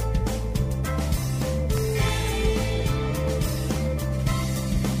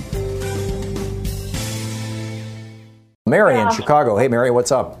 Mary in Chicago. Hey, Mary,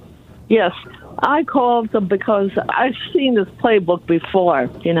 what's up? Yes, I called them because I've seen this playbook before.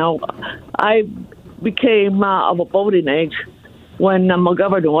 I became of a voting age when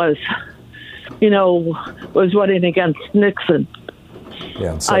McGovern was running against Nixon.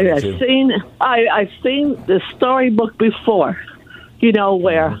 Yeah, I've seen the storybook before,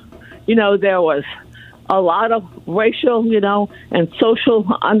 where, there was a lot of racial, and social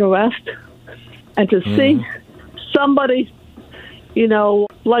unrest. And to see somebody,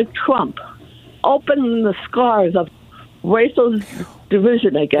 like Trump, open the scars of racial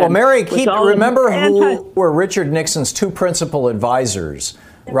division again. Well, Mary, remember who were Richard Nixon's two principal advisors.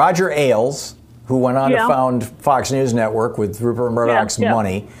 Roger Ailes, who went on to found Fox News Network with Rupert Murdoch's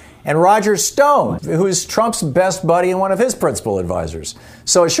money, and Roger Stone, who's Trump's best buddy and one of his principal advisors.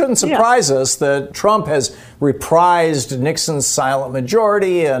 So it shouldn't surprise us that Trump has reprised Nixon's silent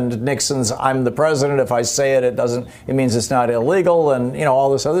majority and Nixon's "I'm the president. If I say it, it means it's not illegal," and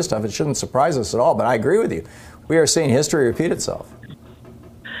all this other stuff. It shouldn't surprise us at all. But I agree with you. We are seeing history repeat itself.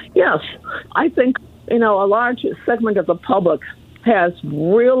 Yes, I think a large segment of the public has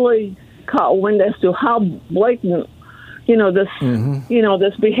really caught wind as to how blatant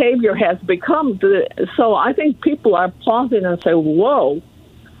this behavior has become. So I think people are pausing and say, "Whoa,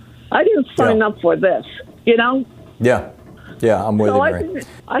 I didn't sign up for this." Yeah, I'm with you.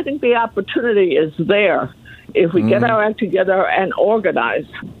 I think the opportunity is there if we get our act together and organize.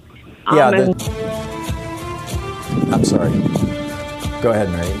 I'm sorry. Go ahead,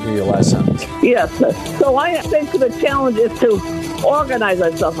 Mary. Your last sentence. Yes. So I think the challenge is to organize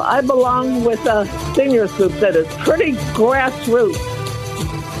ourselves. I belong with a seniors group that is pretty grassroots.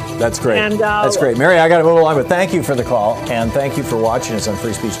 That's great. That's great. Mary, I got to move along, but thank you for the call, and thank you for watching us on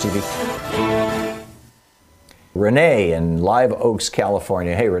Free Speech TV. Renee in Live Oaks,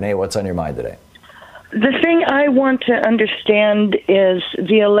 California. Hey, Renee, what's on your mind today? The thing I want to understand is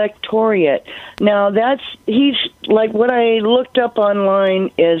the electorate. Now, he's like what I looked up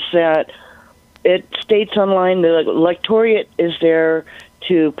online is that it states online the electorate is there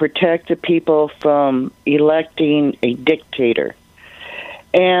to protect the people from electing a dictator.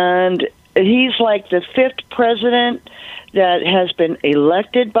 And he's like the fifth president that has been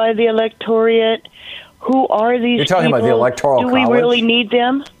elected by the electorate. Who are these people? You're talking about the Electoral College? Do we really need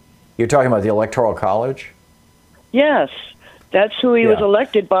them? You're talking about the Electoral College? Yes. That's who he was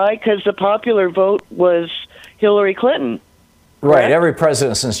elected by because the popular vote was Hillary Clinton. Right. Correct? Every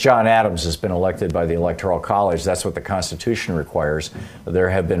president since John Adams has been elected by the Electoral College. That's what the Constitution requires. There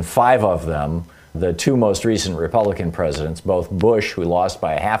have been 5 of them. The 2 most recent Republican presidents, both Bush, who lost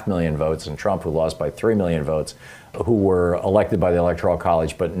by 500,000 votes, and Trump, who lost by 3 million votes, who were elected by the Electoral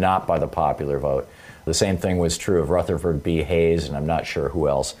College but not by the popular vote. The same thing was true of Rutherford B. Hayes, and I'm not sure who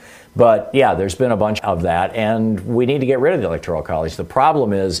else. But yeah, there's been a bunch of that, and we need to get rid of the Electoral College. The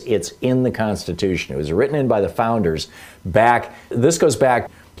problem is it's in the Constitution. It was written in by the founders this goes back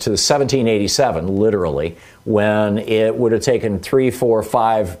to 1787, literally, when it would have taken 3, 4,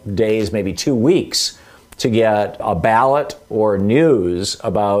 5 days, maybe 2 weeks to get a ballot or news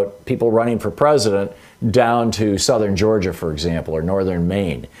about people running for president down to southern Georgia, for example, or northern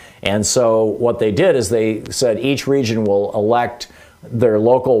Maine. And so what they did is they said each region will elect their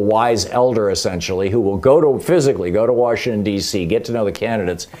local wise elder, essentially, who will physically go to Washington, D.C., get to know the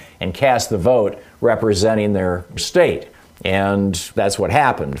candidates, and cast the vote representing their state. And that's what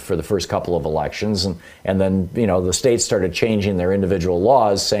happened for the first couple of elections. And then, the states started changing their individual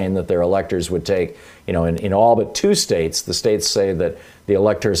laws, saying that their electors would take, in all but 2 states, the states say that the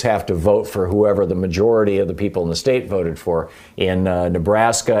electors have to vote for whoever the majority of the people in the state voted for. In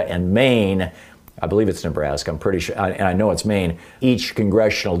Nebraska and Maine, I believe it's Nebraska, I'm pretty sure, and I know it's Maine, each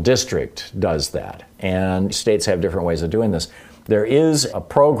congressional district does that. And states have different ways of doing this. There is a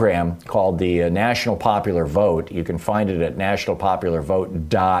program called the National Popular Vote. You can find it at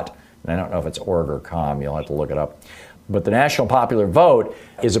nationalpopularvote. I don't know if it's org or com. You'll have to look it up. But the National Popular Vote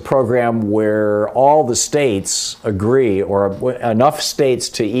is a program where all the states agree, or enough states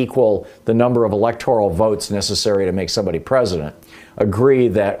to equal the number of electoral votes necessary to make somebody president, agree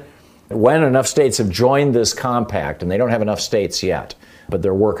that when enough states have joined this compact, and they don't have enough states yet, but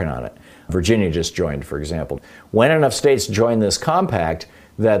they're working on it. Virginia just joined, for example. When enough states join this compact,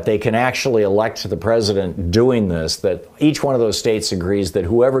 that they can actually elect the president doing this, that each one of those states agrees that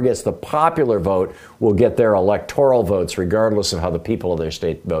whoever gets the popular vote will get their electoral votes regardless of how the people of their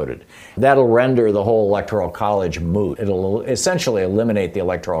state voted. That'll render the whole Electoral College moot. It'll essentially eliminate the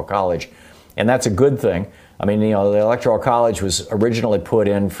Electoral College, and that's a good thing. I mean, the Electoral College was originally put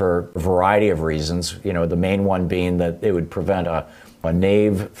in for a variety of reasons, the main one being that it would prevent a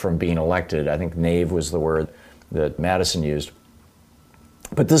knave from being elected. I think knave was the word that Madison used.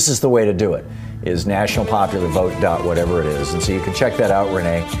 But this is the way to do it, is nationalpopularvote. Whatever it is. And so you can check that out,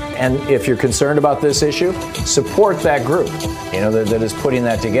 Renee. And if you're concerned about this issue, support that group, that is putting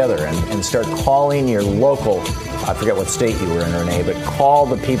that together, and start calling your local, I forget what state you were in, Renee, but call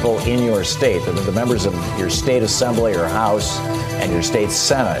the people in your state, the members of your state assembly or house and your state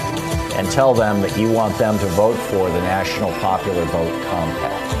senate, and tell them that you want them to vote for the National Popular Vote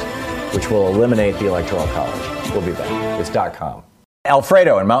Compact, which will eliminate the Electoral College. We'll be back. It's .com.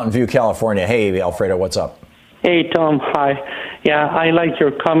 Alfredo in Mountain View, California. Hey, Alfredo, what's up? Hey, Tom. Hi. Yeah, I like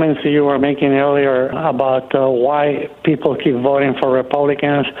your comments you were making earlier about why people keep voting for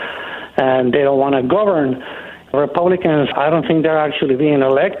Republicans. and they don't want to govern. Republicans, I don't think they're actually being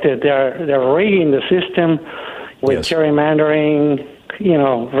elected. They're rigging the system with gerrymandering,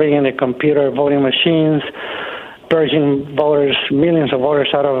 rigging the computer voting machines, purging voters, millions of voters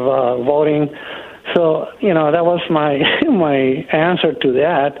out of voting. So, that was my answer to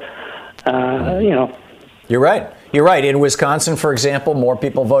that. You're right. You're right. In Wisconsin, for example, more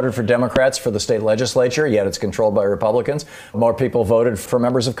people voted for Democrats for the state legislature, yet it's controlled by Republicans. More people voted for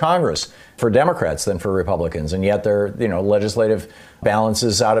members of Congress for Democrats than for Republicans, and yet their legislative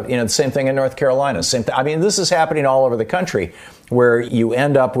balances out of the same thing in North Carolina. Same thing. I mean, this is happening all over the country, where you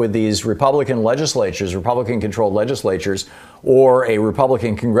end up with these Republican legislatures, Republican-controlled legislatures, or a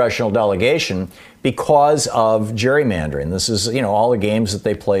Republican congressional delegation because of gerrymandering. This is, all the games that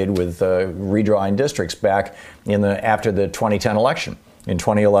they played with redrawing districts back after the 2010 election in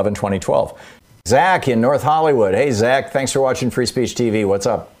 2011, 2012. Zach in North Hollywood. Hey, Zach, thanks for watching Free Speech TV. What's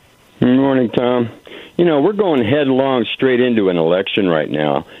up? Good morning, Tom. We're going headlong straight into an election right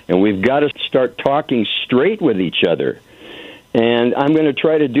now, and we've got to start talking straight with each other. And I'm going to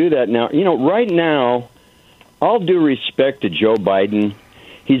try to do that now. Right now, all due respect to Joe Biden,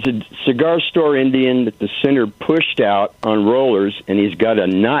 he's a cigar store Indian that the center pushed out on rollers, and he's got a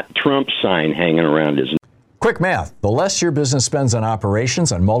not Trump sign hanging around his neck. Quick math. The less your business spends on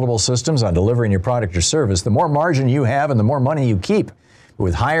operations, on multiple systems, on delivering your product or service, the more margin you have and the more money you keep.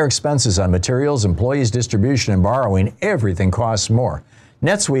 With higher expenses on materials, employees, distribution, and borrowing, everything costs more.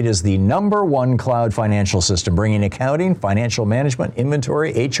 NetSuite is the #1 cloud financial system, bringing accounting, financial management,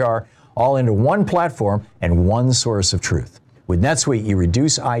 inventory, HR, all into one platform and one source of truth. With NetSuite, you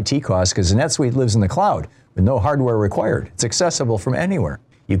reduce IT costs because NetSuite lives in the cloud with no hardware required. It's accessible from anywhere.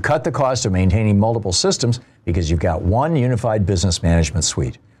 You cut the cost of maintaining multiple systems because you've got one unified business management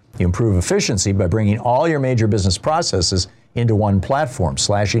suite. You improve efficiency by bringing all your major business processes into one platform,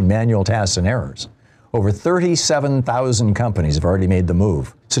 slashing manual tasks and errors. Over 37,000 companies have already made the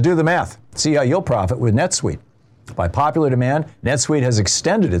move. So do the math. See how you'll profit with NetSuite. By popular demand, NetSuite has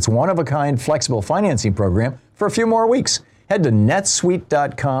extended its one-of-a-kind flexible financing program for a few more weeks. Head to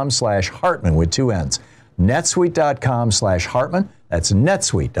netsuite.com/Hartmann with 2 N's. netsuite.com/Hartmann. That's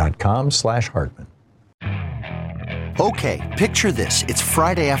netsuite.com/Hartmann. Okay, picture this. It's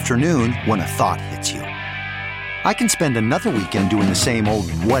Friday afternoon when a thought hits you. I can spend another weekend doing the same old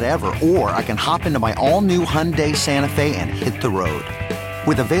whatever, or I can hop into my all-new Hyundai Santa Fe and hit the road.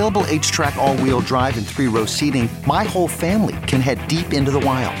 With available H-Track all-wheel drive and 3-row seating, my whole family can head deep into the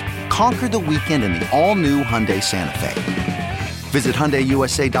wild. Conquer the weekend in the all-new Hyundai Santa Fe. Visit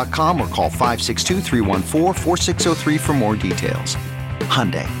HyundaiUSA.com or call 562-314-4603 for more details.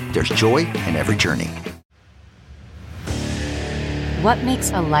 Hyundai, there's joy in every journey. What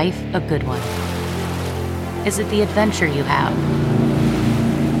makes a life a good one? Is it the adventure you have?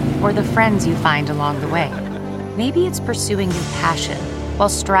 Or the friends you find along the way? Maybe it's pursuing your passion while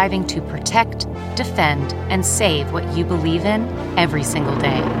striving to protect, defend, and save what you believe in every single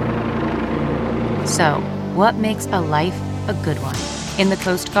day. So, what makes a life a good one? In the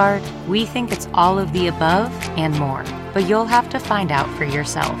Coast Guard, we think it's all of the above and more, but you'll have to find out for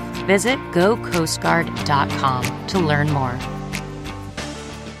yourself. Visit gocoastguard.com to learn more.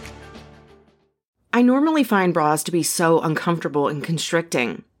 I normally find bras to be so uncomfortable and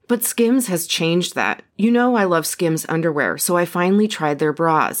constricting, but Skims has changed that. I love Skims underwear, so I finally tried their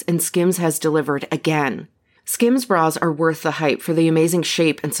bras, and Skims has delivered again. Skims bras are worth the hype for the amazing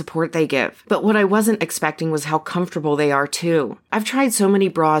shape and support they give, but what I wasn't expecting was how comfortable they are too. I've tried so many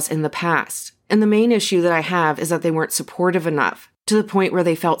bras in the past, and the main issue that I have is that they weren't supportive enough, to the point where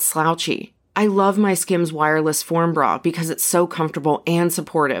they felt slouchy. I love my Skims wireless form bra because it's so comfortable and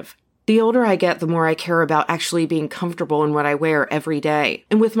supportive. The older I get, the more I care about actually being comfortable in what I wear every day.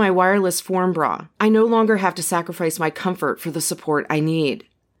 And with my wireless form bra, I no longer have to sacrifice my comfort for the support I need.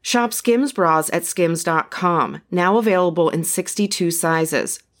 Shop Skims bras at skims.com, now available in 62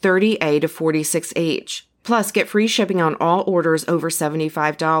 sizes, 30A to 46H. Plus, get free shipping on all orders over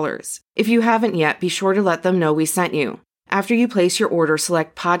 $75. If you haven't yet, be sure to let them know we sent you. After you place your order,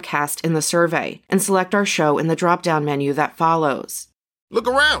 select Podcast in the survey, and select our show in the drop-down menu that follows. Look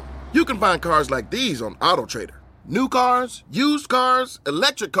around. You can find cars like these on AutoTrader. New cars, used cars,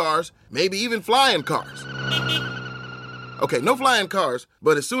 electric cars, maybe even flying cars. Okay, no flying cars,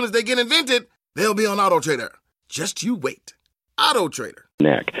 but as soon as they get invented, they'll be on AutoTrader. Just you wait. AutoTrader.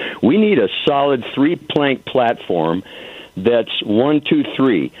 We need a solid 3-plank platform that's 1, 2,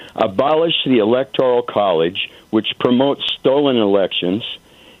 3. Abolish the Electoral College, which promotes stolen elections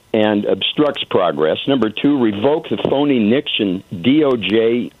and obstructs progress. Number 2, revoke the phony Nixon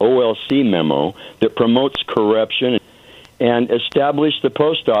DOJ OLC memo that promotes corruption and establish the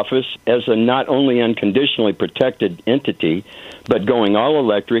post office as a not only unconditionally protected entity, but going all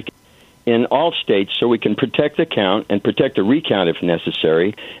electric in all states so we can protect the count and protect the recount if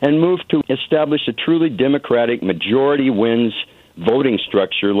necessary, and move to establish a truly democratic majority wins voting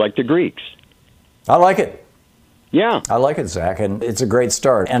structure like the Greeks. I like it. Yeah. I like it, Zach, and it's a great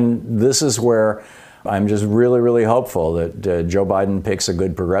start. And this is where I'm just really, really hopeful that Joe Biden picks a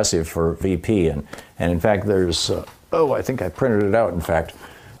good progressive for VP. And in fact, there's, I think I printed it out, in fact.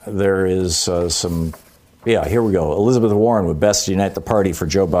 There is some, here we go. Elizabeth Warren would best unite the party for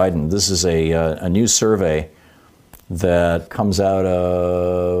Joe Biden. This is a new survey that comes out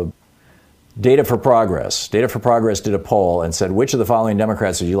of Data for Progress. Data for Progress did a poll and said, which of the following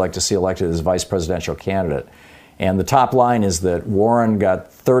Democrats would you like to see elected as vice presidential candidate? And the top line is that Warren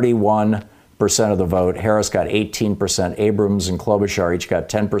got 31% of the vote, Harris got 18%, Abrams and Klobuchar each got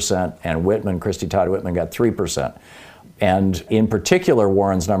 10%, and Christy Todd Whitman got 3%. And in particular,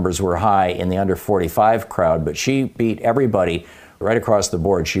 Warren's numbers were high in the under 45 crowd, but she beat everybody right across the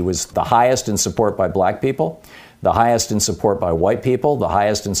board. She was the highest in support by black people, the highest in support by white people, the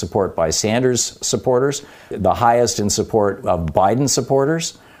highest in support by Sanders supporters, the highest in support of Biden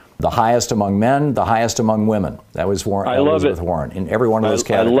supporters, the highest among men, the highest among women. That was Elizabeth Warren in every one of those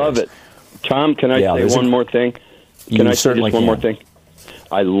categories. I love it. Tom, can I say one more thing? Can I say just one more thing?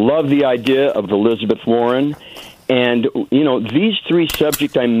 I love the idea of Elizabeth Warren. And, these three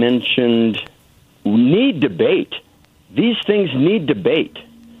subjects I mentioned need debate. These things need debate.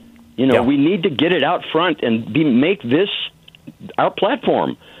 We need to get it out front and make this our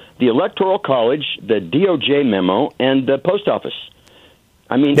platform. The Electoral College, the DOJ memo, and the post office.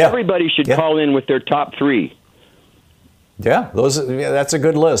 I mean, everybody should call in with their top three. Yeah, that's a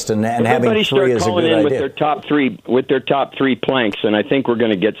good list, and having everybody three is a good idea. Everybody start calling in with their top three planks, and I think we're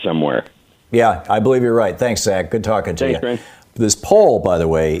going to get somewhere. Yeah, I believe you're right. Thanks, Zach. Good talking to you. Thanks, man. This poll, by the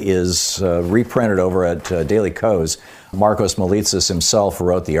way, is reprinted over at Daily Kos. Marcos Melitsas himself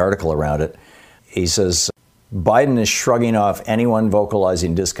wrote the article around it. He says, Biden is shrugging off anyone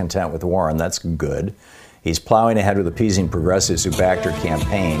vocalizing discontent with Warren. That's good. He's plowing ahead with appeasing progressives who backed her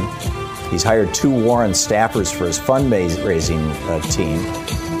campaign. He's hired 2 Warren staffers for his fundraising team.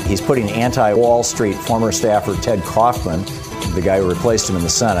 He's putting anti-Wall Street former staffer Ted Kaufman, the guy who replaced him in the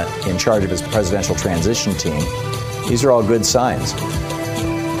Senate, in charge of his presidential transition team. These are all good signs.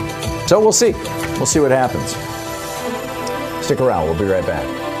 So we'll see. We'll see what happens. Stick around. We'll be right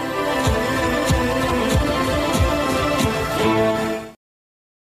back.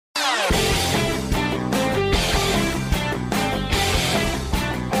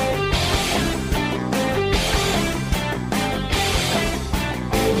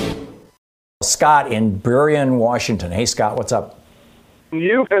 Scott in Burien, Washington. Hey, Scott, what's up?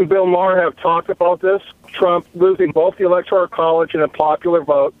 You and Bill Maher have talked about this. Trump losing both the Electoral College and a popular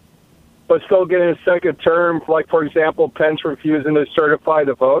vote, but still getting a second term, like, for example, Pence refusing to certify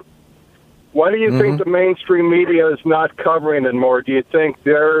the vote. Why do you think the mainstream media is not covering it more? Do you think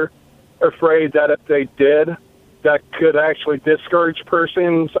they're afraid that if they did, that could actually discourage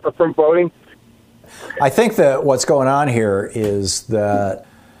persons from voting? I think that what's going on here is that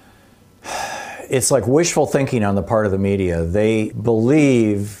it's like wishful thinking on the part of the media. They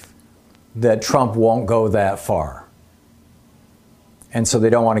believe that Trump won't go that far. And so they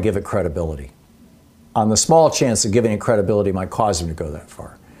don't want to give it credibility. On the small chance that giving it credibility might cause him to go that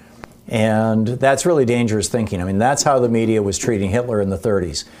far. And that's really dangerous thinking. I mean, that's how the media was treating Hitler in the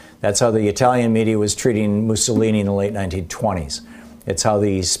 30s. That's how the Italian media was treating Mussolini in the late 1920s. It's how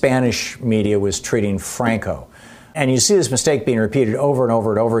the Spanish media was treating Franco. And you see this mistake being repeated over and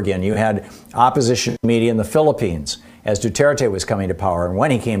over and over again. You had opposition media in the Philippines as Duterte was coming to power and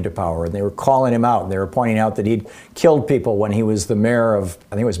when he came to power, and they were calling him out, and they were pointing out that he'd killed people when he was the mayor of,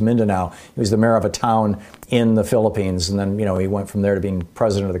 I think it was Mindanao. He was the mayor of a town in the Philippines, and then, he went from there to being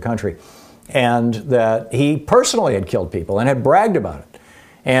president of the country. And that he personally had killed people and had bragged about it.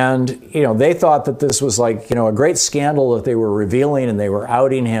 And, they thought that this was like, a great scandal that they were revealing and they were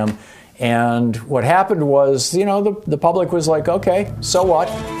outing him. And what happened was, the public was like, okay, so what?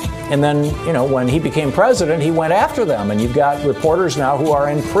 And then, when he became president, he went after them. And you've got reporters now who are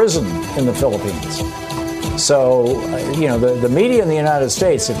in prison in the Philippines. So, the media in the United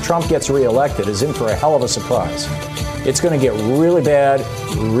States, if Trump gets reelected, is in for a hell of a surprise. It's going to get really bad,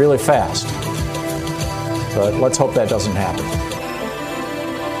 really fast. But let's hope that doesn't happen.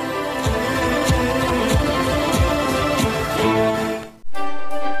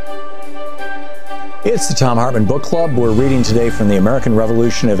 It's the Thom Hartmann Book Club. We're reading today from The American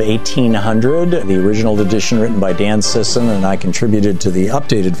Revolution of 1800, the original edition written by Dan Sisson, and I contributed to the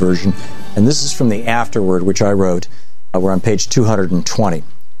updated version. And this is from the afterword, which I wrote. We're on page 220.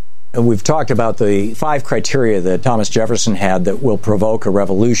 And we've talked about the 5 criteria that Thomas Jefferson had that will provoke a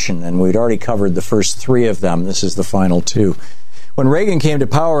revolution, and we'd already covered the first 3 of them. This is the final 2. When Reagan came to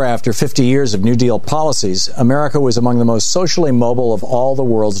power after 50 years of New Deal policies, America was among the most socially mobile of all the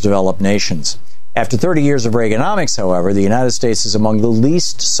world's developed nations. After 30 years of Reaganomics, however, the United States is among the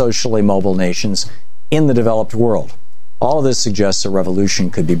least socially mobile nations in the developed world. All of this suggests a revolution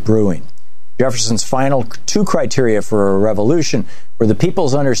could be brewing. Jefferson's final 2 criteria for a revolution were the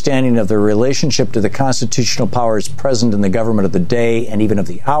people's understanding of their relationship to the constitutional powers present in the government of the day and even of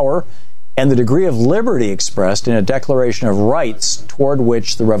the hour, and the degree of liberty expressed in a declaration of rights toward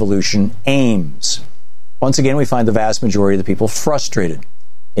which the revolution aims. Once again, we find the vast majority of the people frustrated.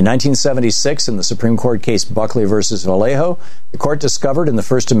 In 1976, in the Supreme Court case Buckley versus Vallejo, the court discovered in the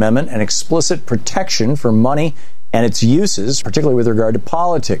First Amendment an explicit protection for money and its uses, particularly with regard to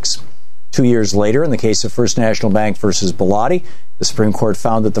politics. 2 years later, in the case of First National Bank versus Bellotti, the Supreme Court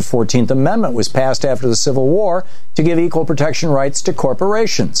found that the 14th Amendment was passed after the Civil War to give equal protection rights to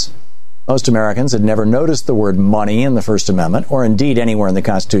corporations. Most Americans had never noticed the word money in the First Amendment, or indeed anywhere in the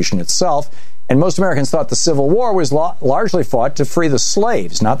Constitution itself, and most Americans thought the Civil War was largely fought to free the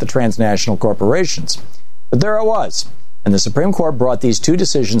slaves, not the transnational corporations. But there it was, and the Supreme Court brought these 2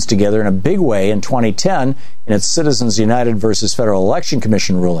 decisions together in a big way in 2010 in its Citizens United versus Federal Election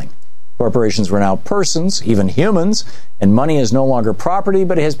Commission ruling. Corporations were now persons, even humans, and money is no longer property,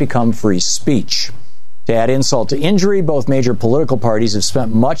 but it has become free speech. To add insult to injury, both major political parties have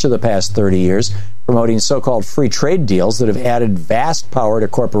spent much of the past 30 years promoting so-called free trade deals that have added vast power to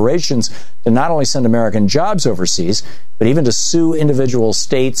corporations to not only send American jobs overseas, but even to sue individual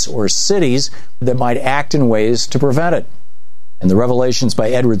states or cities that might act in ways to prevent it. And the revelations by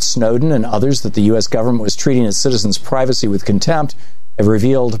Edward Snowden and others that the U.S. government was treating its citizens' privacy with contempt have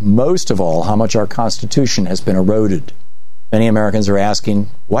revealed most of all how much our Constitution has been eroded. Many Americans are asking,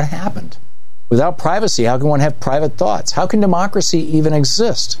 what happened? Without privacy, how can one have private thoughts? How can democracy even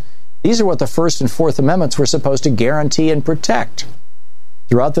exist? These are what the First and Fourth Amendments were supposed to guarantee and protect.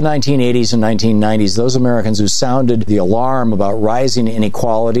 Throughout the 1980s and 1990s, those Americans who sounded the alarm about rising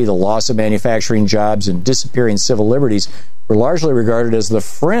inequality, the loss of manufacturing jobs, and disappearing civil liberties were largely regarded as the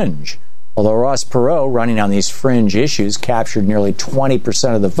fringe. Although Ross Perot, running on these fringe issues, captured nearly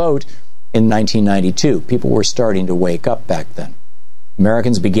 20% of the vote in 1992. People were starting to wake up back then.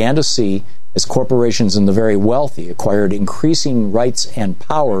 Americans began to see, as corporations and the very wealthy acquired increasing rights and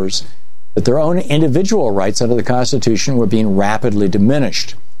powers, that their own individual rights under the Constitution were being rapidly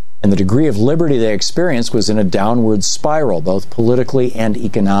diminished, and the degree of liberty they experienced was in a downward spiral, both politically and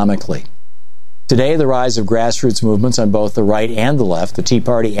economically. Today, the rise of grassroots movements on both the right and the left, the Tea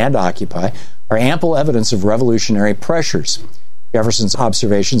Party and Occupy, are ample evidence of revolutionary pressures. Jefferson's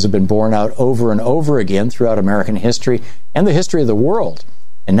observations have been borne out over and over again throughout American history and the history of the world,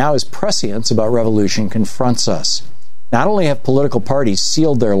 and now his prescience about revolution confronts us. Not only have political parties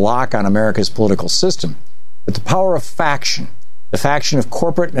sealed their lock on America's political system, but the power of faction, the faction of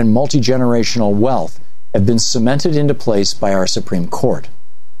corporate and multi-generational wealth, have been cemented into place by our Supreme Court.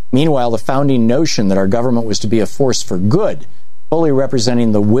 Meanwhile, the founding notion that our government was to be a force for good, fully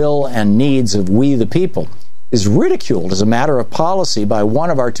representing the will and needs of we the people, is ridiculed as a matter of policy by one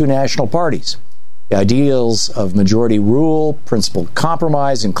of our 2 national parties. The ideals of majority rule, principled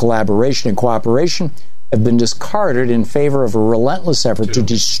compromise, and collaboration and cooperation have been discarded in favor of a relentless effort to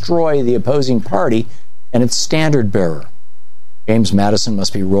destroy the opposing party and its standard bearer. James Madison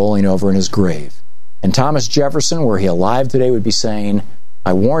must be rolling over in his grave. And Thomas Jefferson, were he alive today, would be saying,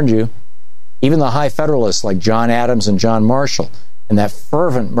 I warned you. Even the high Federalists like John Adams and John Marshall, and that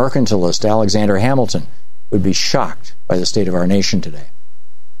fervent mercantilist Alexander Hamilton, would be shocked by the state of our nation today.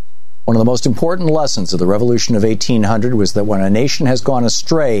 One of the most important lessons of the Revolution of 1800 was that when a nation has gone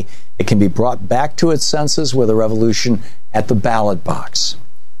astray, it can be brought back to its senses with a revolution at the ballot box.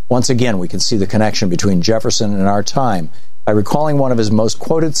 Once again, we can see the connection between Jefferson and our time by recalling one of his most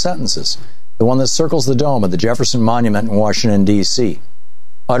quoted sentences, the one that circles the dome of the Jefferson Monument in Washington, D.C.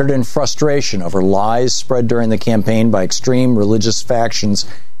 Uttered in frustration over lies spread during the campaign by extreme religious factions,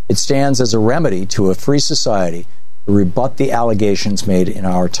 it stands as a remedy to a free society to rebut the allegations made in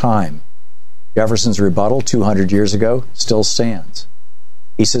our time. Jefferson's rebuttal 200 years ago still stands.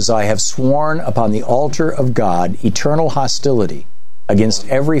 He says, I have sworn upon the altar of God eternal hostility against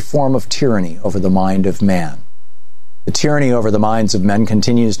every form of tyranny over the mind of man. The tyranny over the minds of men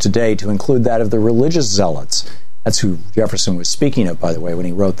continues today to include that of the religious zealots. That's who Jefferson was speaking of, by the way, when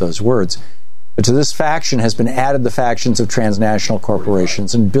he wrote those words. But to this faction has been added the factions of transnational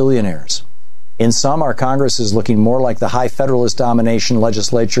corporations and billionaires. In some, our Congress is looking more like the high Federalist domination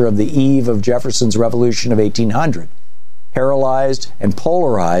legislature of the eve of Jefferson's Revolution of 1800. paralyzed, and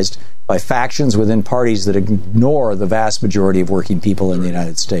polarized by factions within parties that ignore the vast majority of working people in the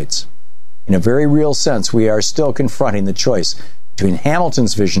United States. In a very real sense, we are still confronting the choice between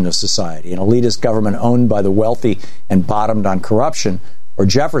Hamilton's vision of society, an elitist government owned by the wealthy and bottomed on corruption, or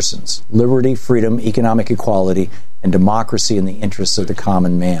Jefferson's liberty, freedom, economic equality, and democracy in the interests of the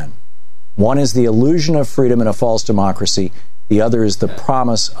common man. One is the illusion of freedom in a false democracy. The other is the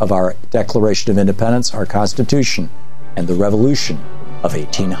promise of our Declaration of Independence, our Constitution, and the Revolution of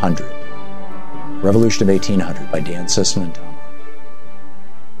 1800. Revolution of 1800 by Dan Sisson and Thom.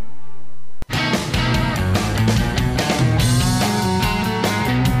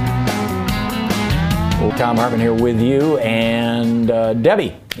 Thom Hartmann here with you, and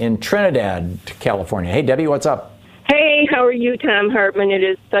Debbie in Trinidad, California. Hey, Debbie, what's up? Hey, how are you, Thom Hartmann? It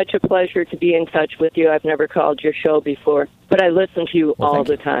is such a pleasure to be in touch with you. I've never called your show before, but I listen to you all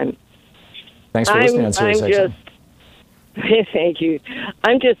the time. Thanks for listening on Sirius XM. Thank you.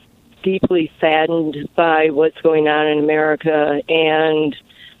 I'm just deeply saddened by what's going on in America, and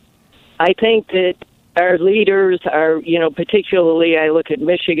I think that our leaders are, particularly I look at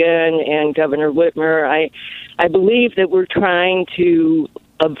Michigan and Governor Whitmer, I believe that we're trying to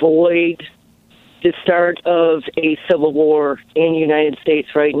avoid the start of a civil war in the United States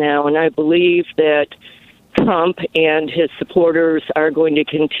right now, and I believe that Trump and his supporters are going to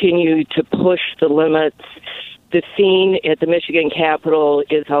continue to push the limits. The scene at the Michigan Capitol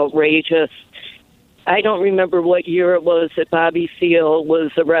is outrageous. I don't remember what year it was that Bobby Seale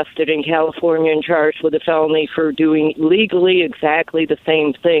was arrested in California and charged with a felony for doing legally exactly the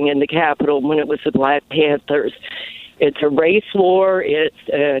same thing in the Capitol when it was the Black Panthers. It's a race war. It's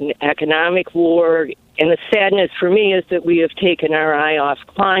an economic war. And the sadness for me is that we have taken our eye off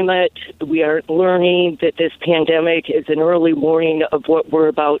climate. We aren't learning that this pandemic is an early warning of what we're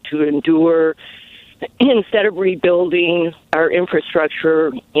about to endure. Instead of rebuilding our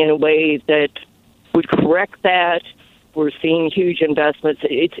infrastructure in a way that would correct that, we're seeing huge investments.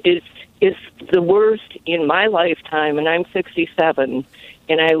 It's the worst in my lifetime, and I'm 67,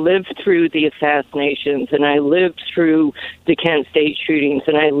 and I lived through the assassinations, and I lived through the Kent State shootings,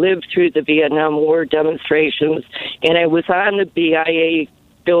 and I lived through the Vietnam War demonstrations, and I was on the BIA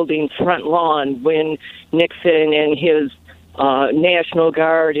building's front lawn when Nixon and his National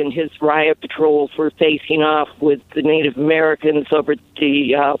Guard and his riot patrols were facing off with the Native Americans over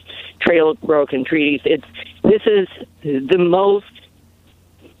the Trail of Broken Trees. This is the most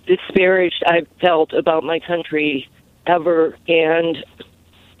disparaged I've felt about my country ever, and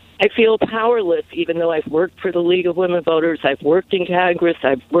I feel powerless, even though I've worked for the League of Women Voters, I've worked in Congress,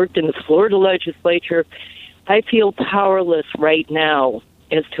 I've worked in the Florida legislature. I feel powerless right now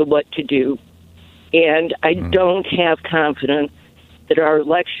as to what to do. And I don't have confidence that our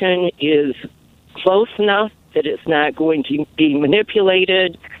election is close enough, that it's not going to be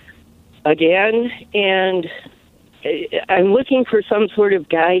manipulated again. And I'm looking for some sort of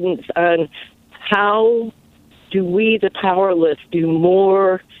guidance on how do we, the powerless, do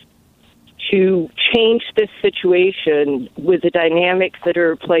more to change this situation with the dynamics that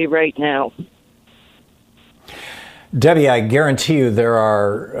are at play right now. Debbie, I guarantee you there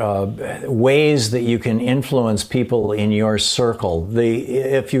are ways that you can influence people in your circle.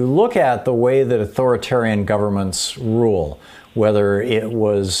 If you look at the way that authoritarian governments rule, whether it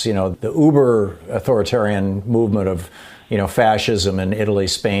was, the uber authoritarian movement of, fascism in Italy,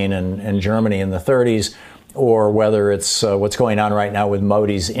 Spain, and Germany in the 30s, or whether it's what's going on right now with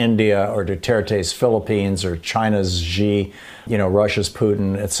Modi's India or Duterte's Philippines or China's Xi, Russia's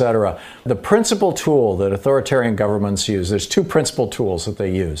Putin, etc. The principal tool that authoritarian governments use, there's two principal tools that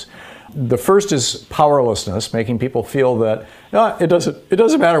they use. The first is powerlessness, making people feel that it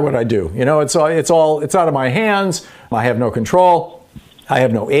doesn't matter what I do. It's out of my hands. I have no control. I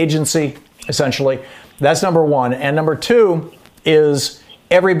have no agency, essentially. That's number one. And number two is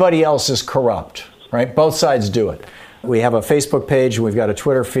everybody else is corrupt. Right? Both sides do it. We have a Facebook page, we've got a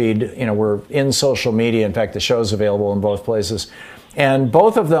Twitter feed, we're in social media. In fact, the show's available in both places. And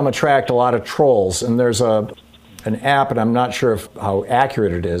both of them attract a lot of trolls. And there's an app, and I'm not sure how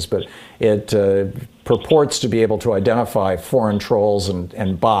accurate it is, but it purports to be able to identify foreign trolls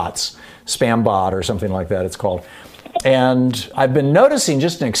and bots, spam bot or something like that it's called. And I've been noticing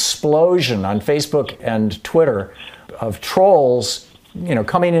just an explosion on Facebook and Twitter of trolls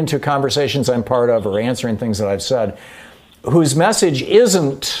coming into conversations I'm part of or answering things that I've said, whose message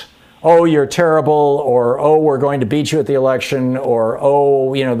isn't, oh, you're terrible, or, oh, we're going to beat you at the election, or,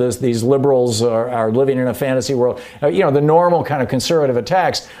 oh, these liberals are living in a fantasy world, the normal kind of conservative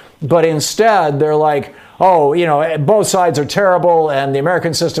attacks. But instead, they're like, both sides are terrible and the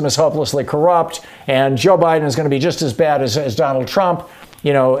American system is hopelessly corrupt and Joe Biden is going to be just as bad as Donald Trump,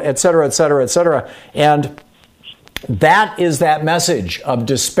 et cetera, et cetera, et cetera. And that is that message of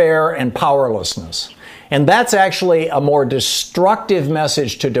despair and powerlessness. And that's actually a more destructive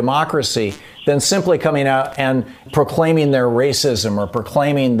message to democracy than simply coming out and proclaiming their racism or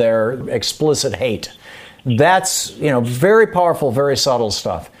proclaiming their explicit hate. That's, very powerful, very subtle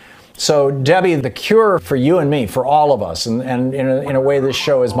stuff. So, Debbie, the cure for you and me, for all of us, and in a way this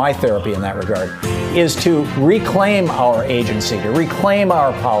show is my therapy in that regard, is to reclaim our agency, to reclaim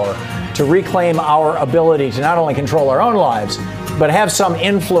our power, to reclaim our ability to not only control our own lives, but have some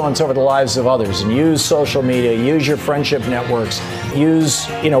influence over the lives of others, and use social media, use your friendship networks, use,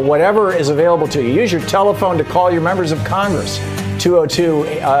 whatever is available to you. Use your telephone to call your members of Congress. 202,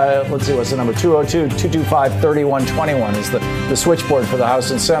 let's see, what's the number? 202-225-3121 is the switchboard for the House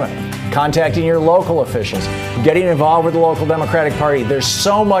and Senate. Contacting your local officials, getting involved with the local Democratic Party. There's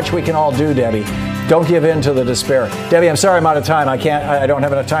so much we can all do, Debbie. Don't give in to the despair. Debbie, I'm sorry I'm out of time. I don't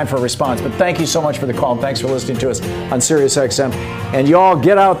have enough time for a response, but thank you so much for the call, and thanks for listening to us on SiriusXM. And y'all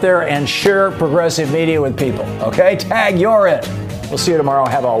get out there and share progressive media with people, okay? Tag you're it. We'll see you tomorrow.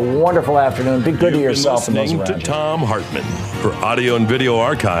 Have a wonderful afternoon. Be good to yourself and those around you. Listening to Thom Hartmann. For audio and video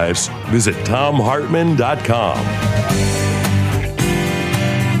archives, visit thomhartmann.com.